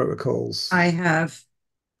Kind protocols. I have.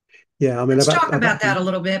 Yeah, I mean, Let's talk about that a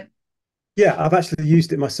little bit. I've actually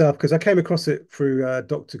used it myself because I came across it through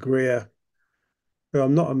Dr. Greer, who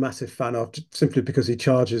I'm not a massive fan of, simply because he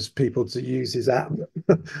charges people to use his app.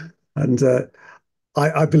 And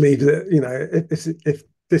I believe that, if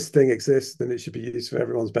this thing exists, then it should be used for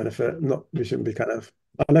everyone's benefit. Not we shouldn't be kind of.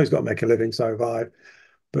 I know he's got to make a living, so have I.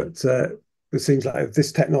 But it seems like if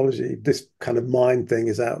this technology, this kind of mind thing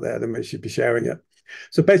is out there, then we should be sharing it.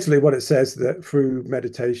 So basically, what it says that through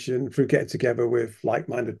meditation, through getting together with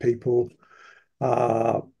like-minded people,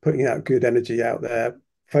 putting out good energy out there,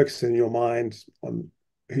 focusing your mind on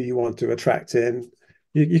who you want to attract in,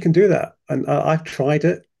 you can do that. And I've tried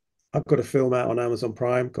it. I've got a film out on Amazon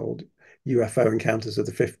Prime called UFO Encounters of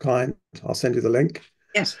the Fifth Kind. I'll send you the link.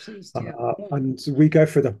 Yes, please do. And we go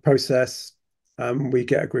through the process. We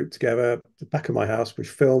get a group together at the back of my house. We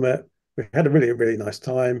film it. We had a really, really nice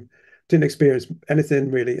time. Didn't experience anything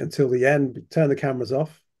really until the end. We turned the cameras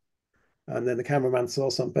off, and then the cameraman saw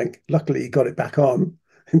something. Luckily, he got it back on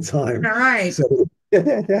in time. All right. So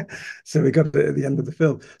yeah, yeah. So we got it at the end of the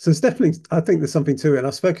film. So it's definitely, I think there's something to it. And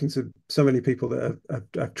I've spoken to so many people that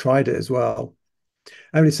have tried it as well.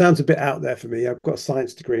 I mean, it sounds a bit out there for me. I've got a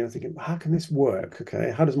science degree, and I'm thinking, how can this work?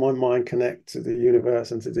 Okay, how does my mind connect to the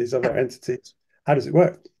universe and to these other entities? How does it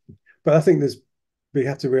work? But I think we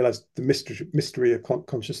have to realize the mystery of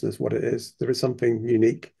consciousness, what it is. There is something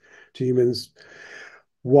unique to humans.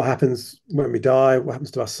 What happens when we die? What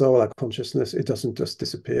happens to our soul, our consciousness? It doesn't just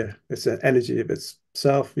disappear. It's an energy of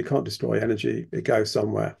itself. You can't destroy energy. It goes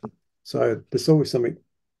somewhere. So there's always something,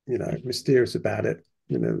 mysterious about it.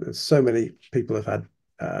 There's so many people have had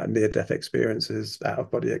near-death experiences,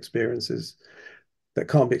 out-of-body experiences that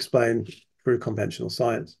can't be explained through conventional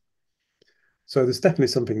science. So there's definitely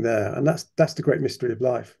something there, and that's the great mystery of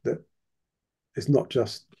life. That it's not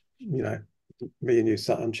just me and you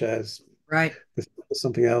sat on chairs. Right. There's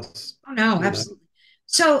something else. Oh no, You know. absolutely.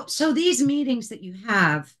 So these meetings that you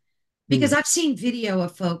have, because Mm, I've seen video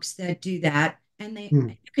of folks that do that, and mm,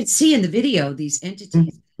 you could see in the video these mm, entities in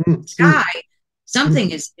mm, the mm, sky. Something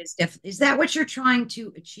mm. is that what you're trying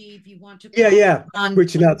to achieve? You want to Yeah, call yeah. on.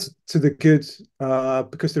 Reaching out to the good,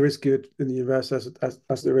 because there is good in the universe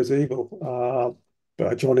as there is evil.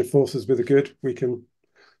 But joining forces with the good, we can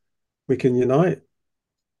unite,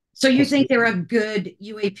 So you think possibly. there are good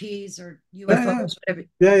UAPs or Yeah, yeah, UFOs, whatever?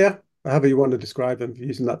 yeah, yeah. However you want to describe them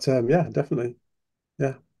using that term. Yeah, definitely.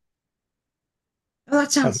 Yeah, Oh,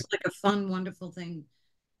 that I sounds think, like a fun, wonderful thing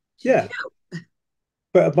to do. yeah.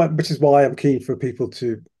 But which is why I'm keen for people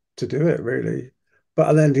to do it, really.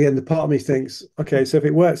 But then again, the part of me thinks, okay, so if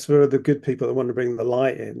it works for the good people that want to bring the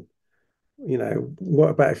light in, what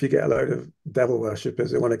about if you get a load of devil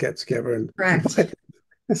worshippers that want to get together and Correct.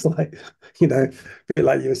 it's like, a bit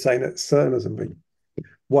like you were saying at CERN or something.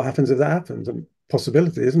 What happens if that happens? And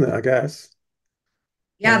possibility, isn't it? I guess.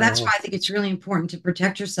 Yeah, that's Uh, why I think it's really important to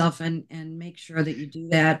protect yourself and make sure that you do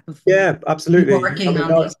that before yeah, absolutely. I embarking mean,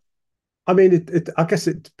 on these. I guess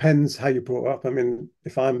it depends how you brought up. I mean,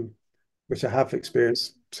 which I have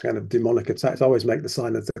experienced kind of demonic attacks, I always make the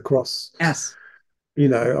sign of the cross, Yes.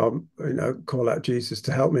 call out Jesus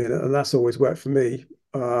to help me, and that's always worked for me.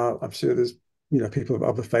 I'm sure there's, people of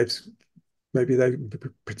other faiths, maybe they be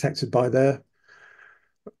protected by their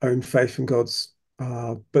own faith in God's,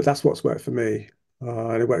 but that's what's worked for me,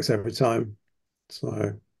 and it works every time.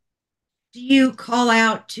 So Do you call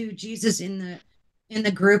out to Jesus in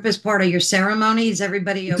the group as part of your ceremony? Is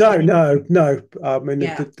everybody okay? Don't, no, no. I mean,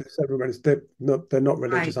 Yeah, the ceremonies, they're not right.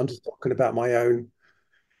 religious. I'm just talking about my own.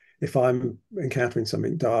 If I'm encountering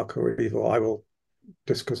something dark or evil, I will,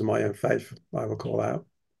 just because of my own faith, I will call out.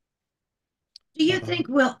 Do you Uh, think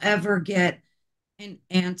we'll ever get an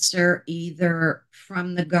answer either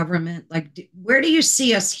from the government? Like, where do you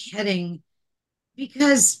see us heading?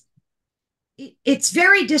 Because it's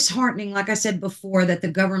very disheartening, like I said before, that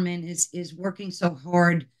the government is working so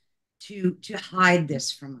hard to hide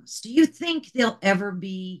this from us. Do you think they'll ever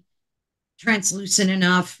be translucent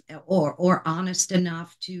enough or honest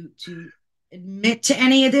enough to admit to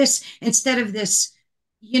any of this instead of this,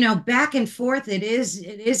 back and forth, it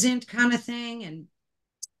isn't kind of thing? And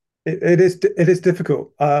it is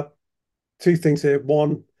difficult. Two things here.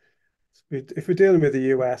 One, if we're dealing with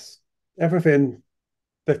the US, everything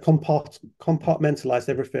they've compartmentalized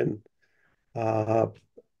everything. Uh,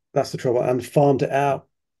 that's the trouble, and farmed it out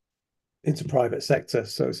into private sector,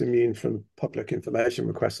 so it's immune from public information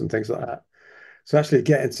requests and things like that. So actually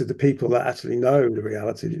getting to the people that actually know the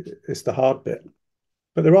reality is the hard bit.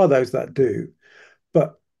 But there are those that do.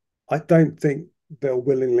 But I don't think they'll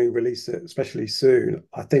willingly release it, especially soon.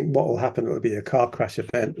 I think what will happen, it'll be a car crash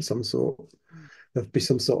event of some sort. There'll be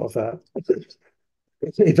some sort of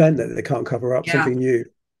event that they can't cover up, yeah, something new.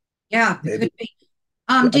 yeah, it Maybe. could be.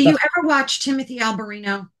 Yeah, Do you that's ever watch Timothy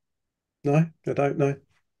Alberino? no, I don't know.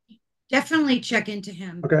 Definitely check into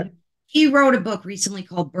him. Okay. He wrote a book recently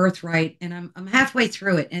called Birthright, and I'm halfway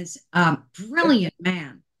through it. And it's a brilliant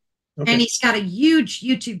man, and Okay. he's got a huge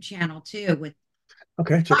YouTube channel too with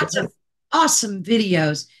Okay. Check it lots of out. awesome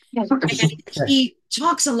videos. And Okay. he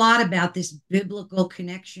talks a lot about this biblical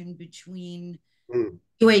connection between Mm.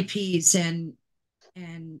 UAPs and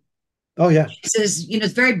Oh yeah. Jesus.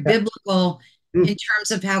 It's very Yeah. biblical in Mm.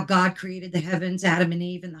 terms of how God created the heavens, Adam and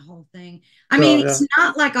Eve, and the whole thing. I mean, Sure. Yeah. it's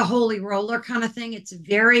not like a holy roller kind of thing. It's a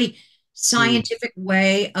very Mm. scientific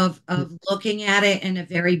way Mm. of looking at it and a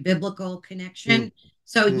very biblical Mm. connection.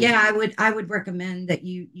 So Mm. yeah, I would recommend that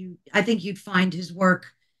I think you'd find his work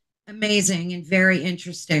amazing and very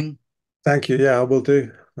interesting. Thank you. Yeah, I will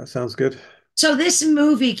do. That sounds good. So this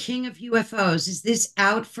movie, King of UFOs, is this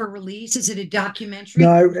out for release? Is it a documentary?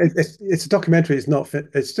 No, it's a documentary. It's not fit.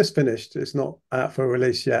 It's just finished. It's not out for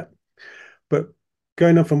release yet. But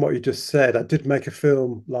going on from what you just said, I did make a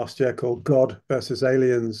film last year called God versus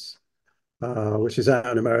Aliens, which is out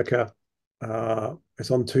in America.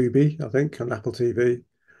 It's on Tubi, I think, on Apple TV,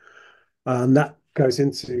 and that goes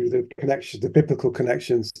into the connection, the biblical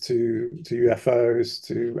connections to UFOs,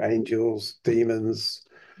 to angels, demons,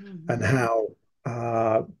 and Mhm. how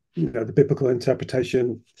the biblical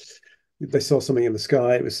interpretation. They saw something in the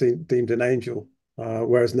sky, it was deemed an angel,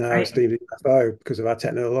 whereas now it's Right, deemed a UFO because of our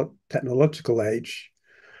technological age.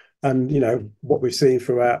 And what we've seen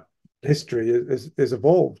throughout history is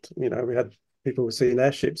evolved. We had people were seeing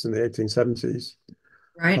airships in the 1870s.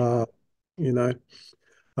 right. Uh, you know,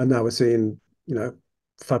 and now we're seeing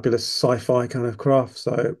fabulous sci-fi kind of craft.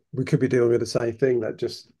 So we could be dealing with the same thing that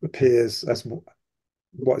just appears as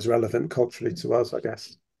what is relevant culturally to us, I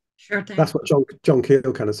guess. Sure That's thing. what John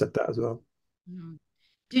Keel kind of said that as well. Mhm.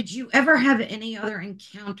 Did you ever have any other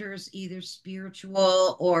encounters, either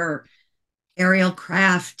spiritual or aerial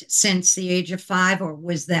craft, since the age of 5, or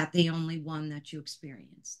was that the only one that you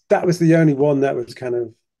experienced? That was the only one that was kind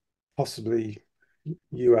of possibly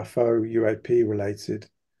UFO, UAP related.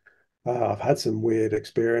 I've had some weird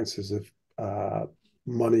experiences of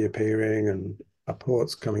money appearing and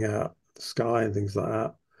reports coming out of the sky and things like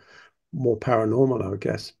that. More paranormal, I would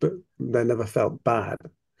guess, but they never felt bad.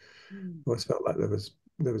 Mm. Always felt like there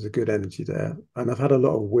was a good energy there. And I've had a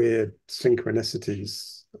lot of weird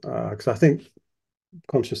synchronicities because I think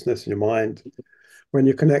consciousness in your mind, when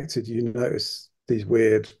you're connected, you notice these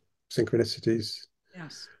weird synchronicities,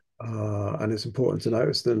 Yes. and it's important to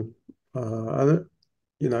notice them. And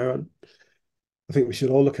you know, I think we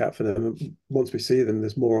should all look out for them. And once we see them,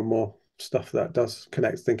 there's more and more stuff that does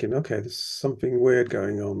connect. Thinking, okay, there's something weird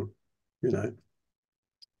going on. You know,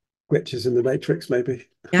 glitches in the matrix, maybe.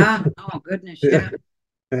 Yeah. Oh, goodness. Yeah,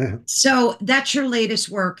 Yeah. yeah. So that's your latest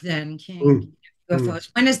work then, King Mm, mm. UFOs.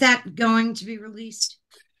 When is that going to be released?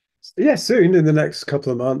 Yeah, soon in the next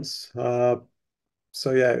couple of months.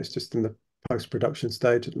 So yeah, it's just in the post-production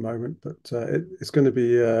stage at the moment, but it's going to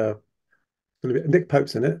be Nick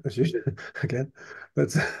Pope's in it as usual again,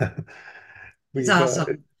 but He's we've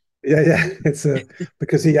awesome. yeah, it's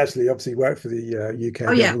because he actually obviously worked for the Oh,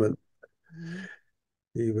 UK yeah. government. Mhm.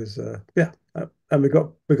 He was yeah, and we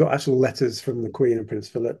got actual letters from the Queen and Prince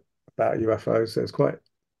Philip about UFOs, so it's quite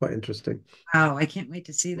interesting. Wow. I can't wait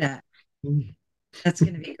to see that. Mm. That's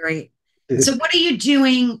going to be great. So, It- what are you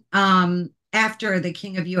doing after the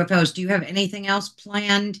King of UFOs? Do you have anything else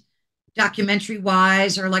planned, documentary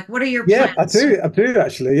wise, or like what are your Yeah, I plans? do. I do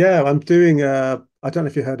actually. Yeah, I'm doing. I don't know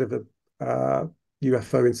if you heard of a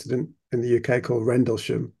UFO incident in the UK called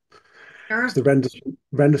Rendlesham. It's Sure. the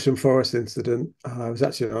Rendlesham Forest incident. It was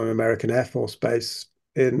actually on an American Air Force base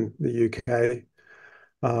in the UK.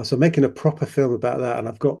 So making a proper film about that, and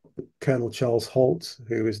I've got Colonel Charles Holt,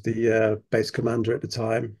 who was the base commander at the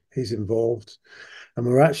time. He's involved, and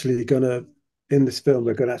we're actually going to, in this film,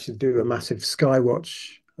 we're going to actually do a massive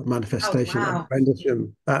skywatch Oh, manifestation wow.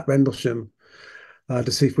 At Rendlesham,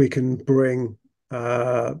 to see if we can bring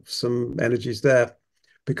some energies there,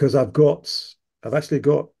 because I've actually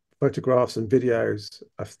got photographs and videos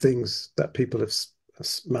of things that people have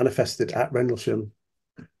manifested at Rendlesham.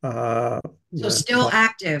 Uh, So, still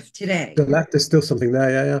active today. there's still something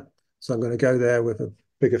there, yeah, yeah. So I'm going to go there with a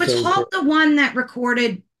bigger Was film crew. Holt the one that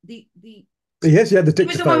recorded the? Yes, yeah, the He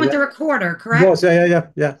was the one dictaphone, with yeah. the recorder, He correct? was, yeah, yeah, yeah,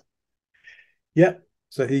 yeah, yeah.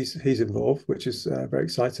 So he's involved, which is very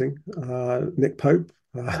exciting. Nick Pope,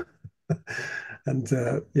 and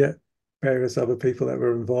yeah, various other people that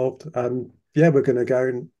were involved. And yeah, we're going to go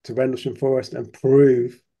into Rendlesham Forest and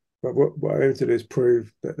prove. What we're going to do is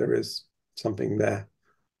prove that there is something there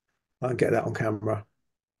and get that on camera.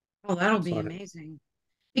 Oh, that'll be So, amazing. so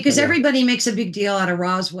Because yeah. everybody makes a big deal out of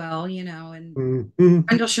Roswell, and Mm-hmm.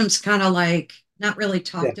 Rendlesham's kind of like not really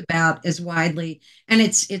Yeah. talked about as widely. And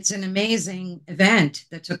it's an amazing event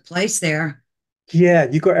that took place there. Yeah,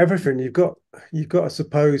 you've got everything. You've got a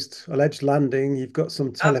supposed alleged landing. You've got some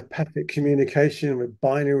Oh, telepathic communication with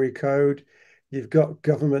binary code. You've got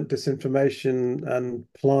government disinformation and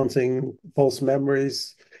planting false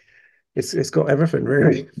memories. It's got everything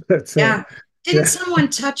really. But yeah. Didn't yeah, someone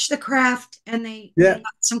touch the craft and they yeah,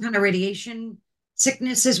 got some kind of radiation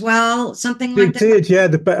sickness as well? Something they like that? did. Yeah,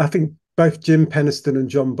 I think both Jim Penniston and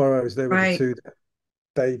John Burroughs, they were the Right. two.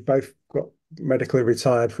 They both got medically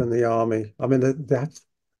retired from the army. I mean, they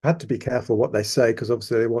had to be careful what they say because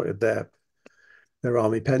obviously they wanted their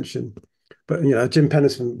army pension. But Jim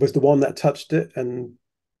Pennison was the one that touched it and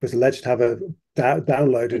was alleged to have a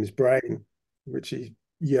download in his brain, which he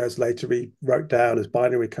years later he wrote down as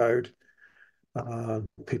binary code.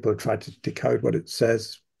 People have tried to decode what it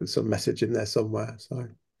says. There's some message in there somewhere. So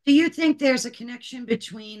Do you think there's a connection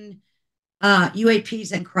between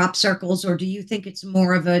UAPs and crop circles, or do you think it's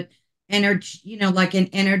more of a energy, like an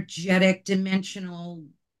energetic dimensional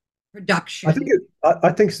production? I think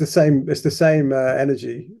it's the same. It's the same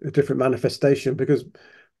energy, a different manifestation because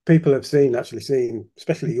people have actually seen,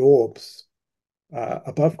 especially orbs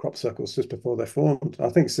above crop circles just before they're formed. I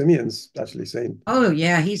think Simeon's actually Oh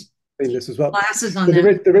yeah, he's seen teaching this as well. classes on So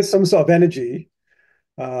that. there is some sort of energy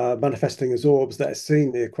manifesting as orbs that is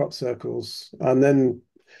seen near crop circles, and then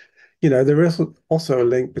there is also a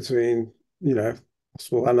link between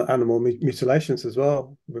possible animal mutilations as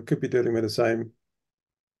well. We could be dealing with the same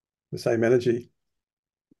energy.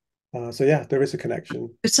 So yeah, there is a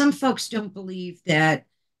connection. But some folks don't believe that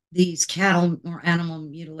these cattle or animal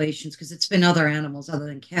mutilations, because it's been other animals other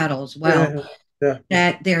than cattle as well, Yeah, yeah,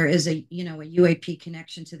 that there is a UAP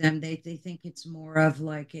connection to them. They think it's more of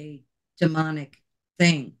like a demonic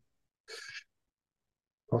thing.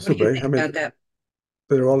 What do you possibly. think I mean, about that?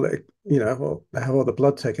 they're all well, they have all the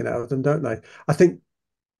blood taken out of them, don't they? I think,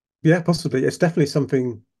 yeah, possibly. It's definitely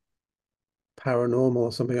something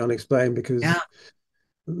paranormal, something unexplained, Yeah. because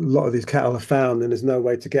a lot of these cattle are found and there's no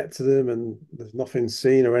way to get to them and there's nothing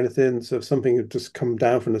seen or anything. So if something had just come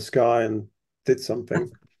down from the sky and did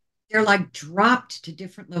something They're like dropped to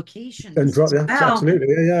different and locations drop, as yeah, well absolutely,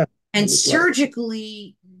 yeah, yeah. and And it's like,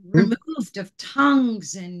 surgically hmm? removed of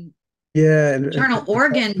tongues and Yeah, and internal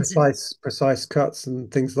organs. And precise cuts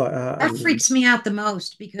and things like that. that And freaks me out the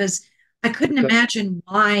most because I couldn't that, imagine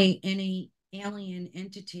why any alien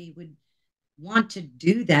entity would want to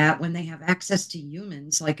do that when they have access to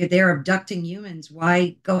humans. Like if they're abducting humans,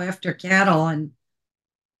 why go after cattle? And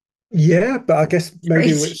yeah, but I guess it's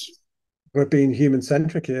maybe crazy. we're being human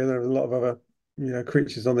centric here. There are a lot of other,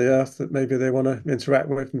 creatures on the earth that maybe they want to interact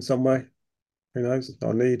with in some way. Who knows?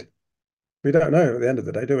 Or need. We don't know at the end of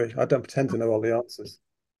the day, do we? I don't pretend to know all the answers,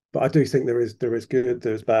 but I do think there is good,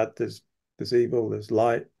 there's bad, there's evil, there's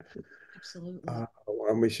light, Absolutely.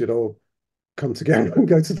 and we should all come together and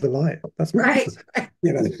go to the light. That's Right.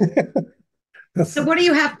 you know that's So, what do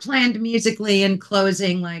you have planned musically in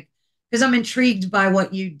closing? Like, because I'm intrigued by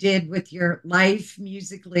what you did with your life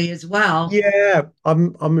musically as well. yeah.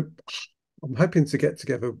 I'm hoping to get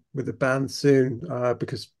together with the band soon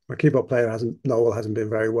because my keyboard player hasn't Noel hasn't been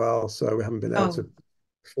very well, so we haven't been able Oh, to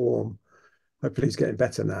perform. hopefully he's getting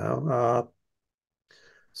better now.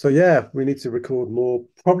 So yeah, we need to record more.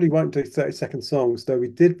 Probably won't do 30-second songs, though we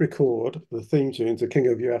did record the theme tune to King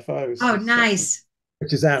of UFOs, Oh, nice.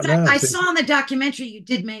 which is out 'Cause now. I So saw in the documentary you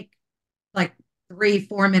did make like 3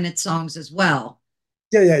 4 minute songs as well.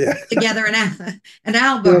 yeah, yeah, yeah. Together an Yeah,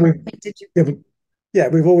 album. Did you? yeah, yeah,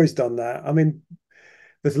 we've always done that. I mean,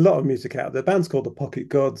 there's a lot of music out there. The band's called the Pocket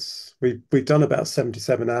Gods. We've done about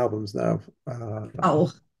 77 albums now,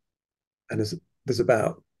 Oh, and there's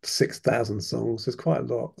about 6,000 songs. There's quite a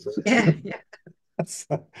lot. yeah, yeah.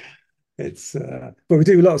 So but we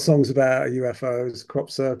do a lot of songs about UFOs,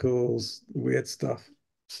 crop circles, weird stuff.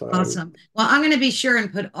 So Awesome. Well, I'm going to be sure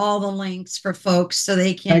and put all the links for folks so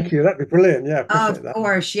they thank can. you. That'd be brilliant. Yeah, appreciate Of that.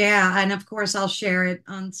 course, yeah. And of course, I'll share it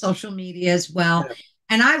on social media as well. Yeah,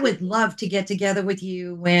 And I would love to get together with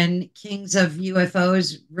you when Kings of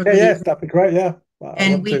UFOs yeah, release, yeah, that'd be great. Yeah, well, I'd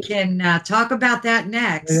and love we to. can talk about that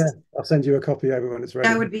Yeah, yeah. next. I'll send you a copy over when it's That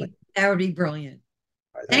ready. would be that would be brilliant.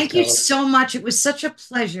 Right, thanks, Thank you Carol. so much. It was such a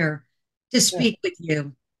pleasure to Yeah, speak with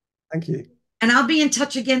you. thank you. And I'll be in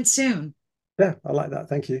touch again soon. Yeah, I like that.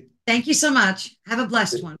 Thank you. Thank you so much. Have a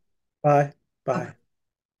blessed one. Bye. Bye. Bye.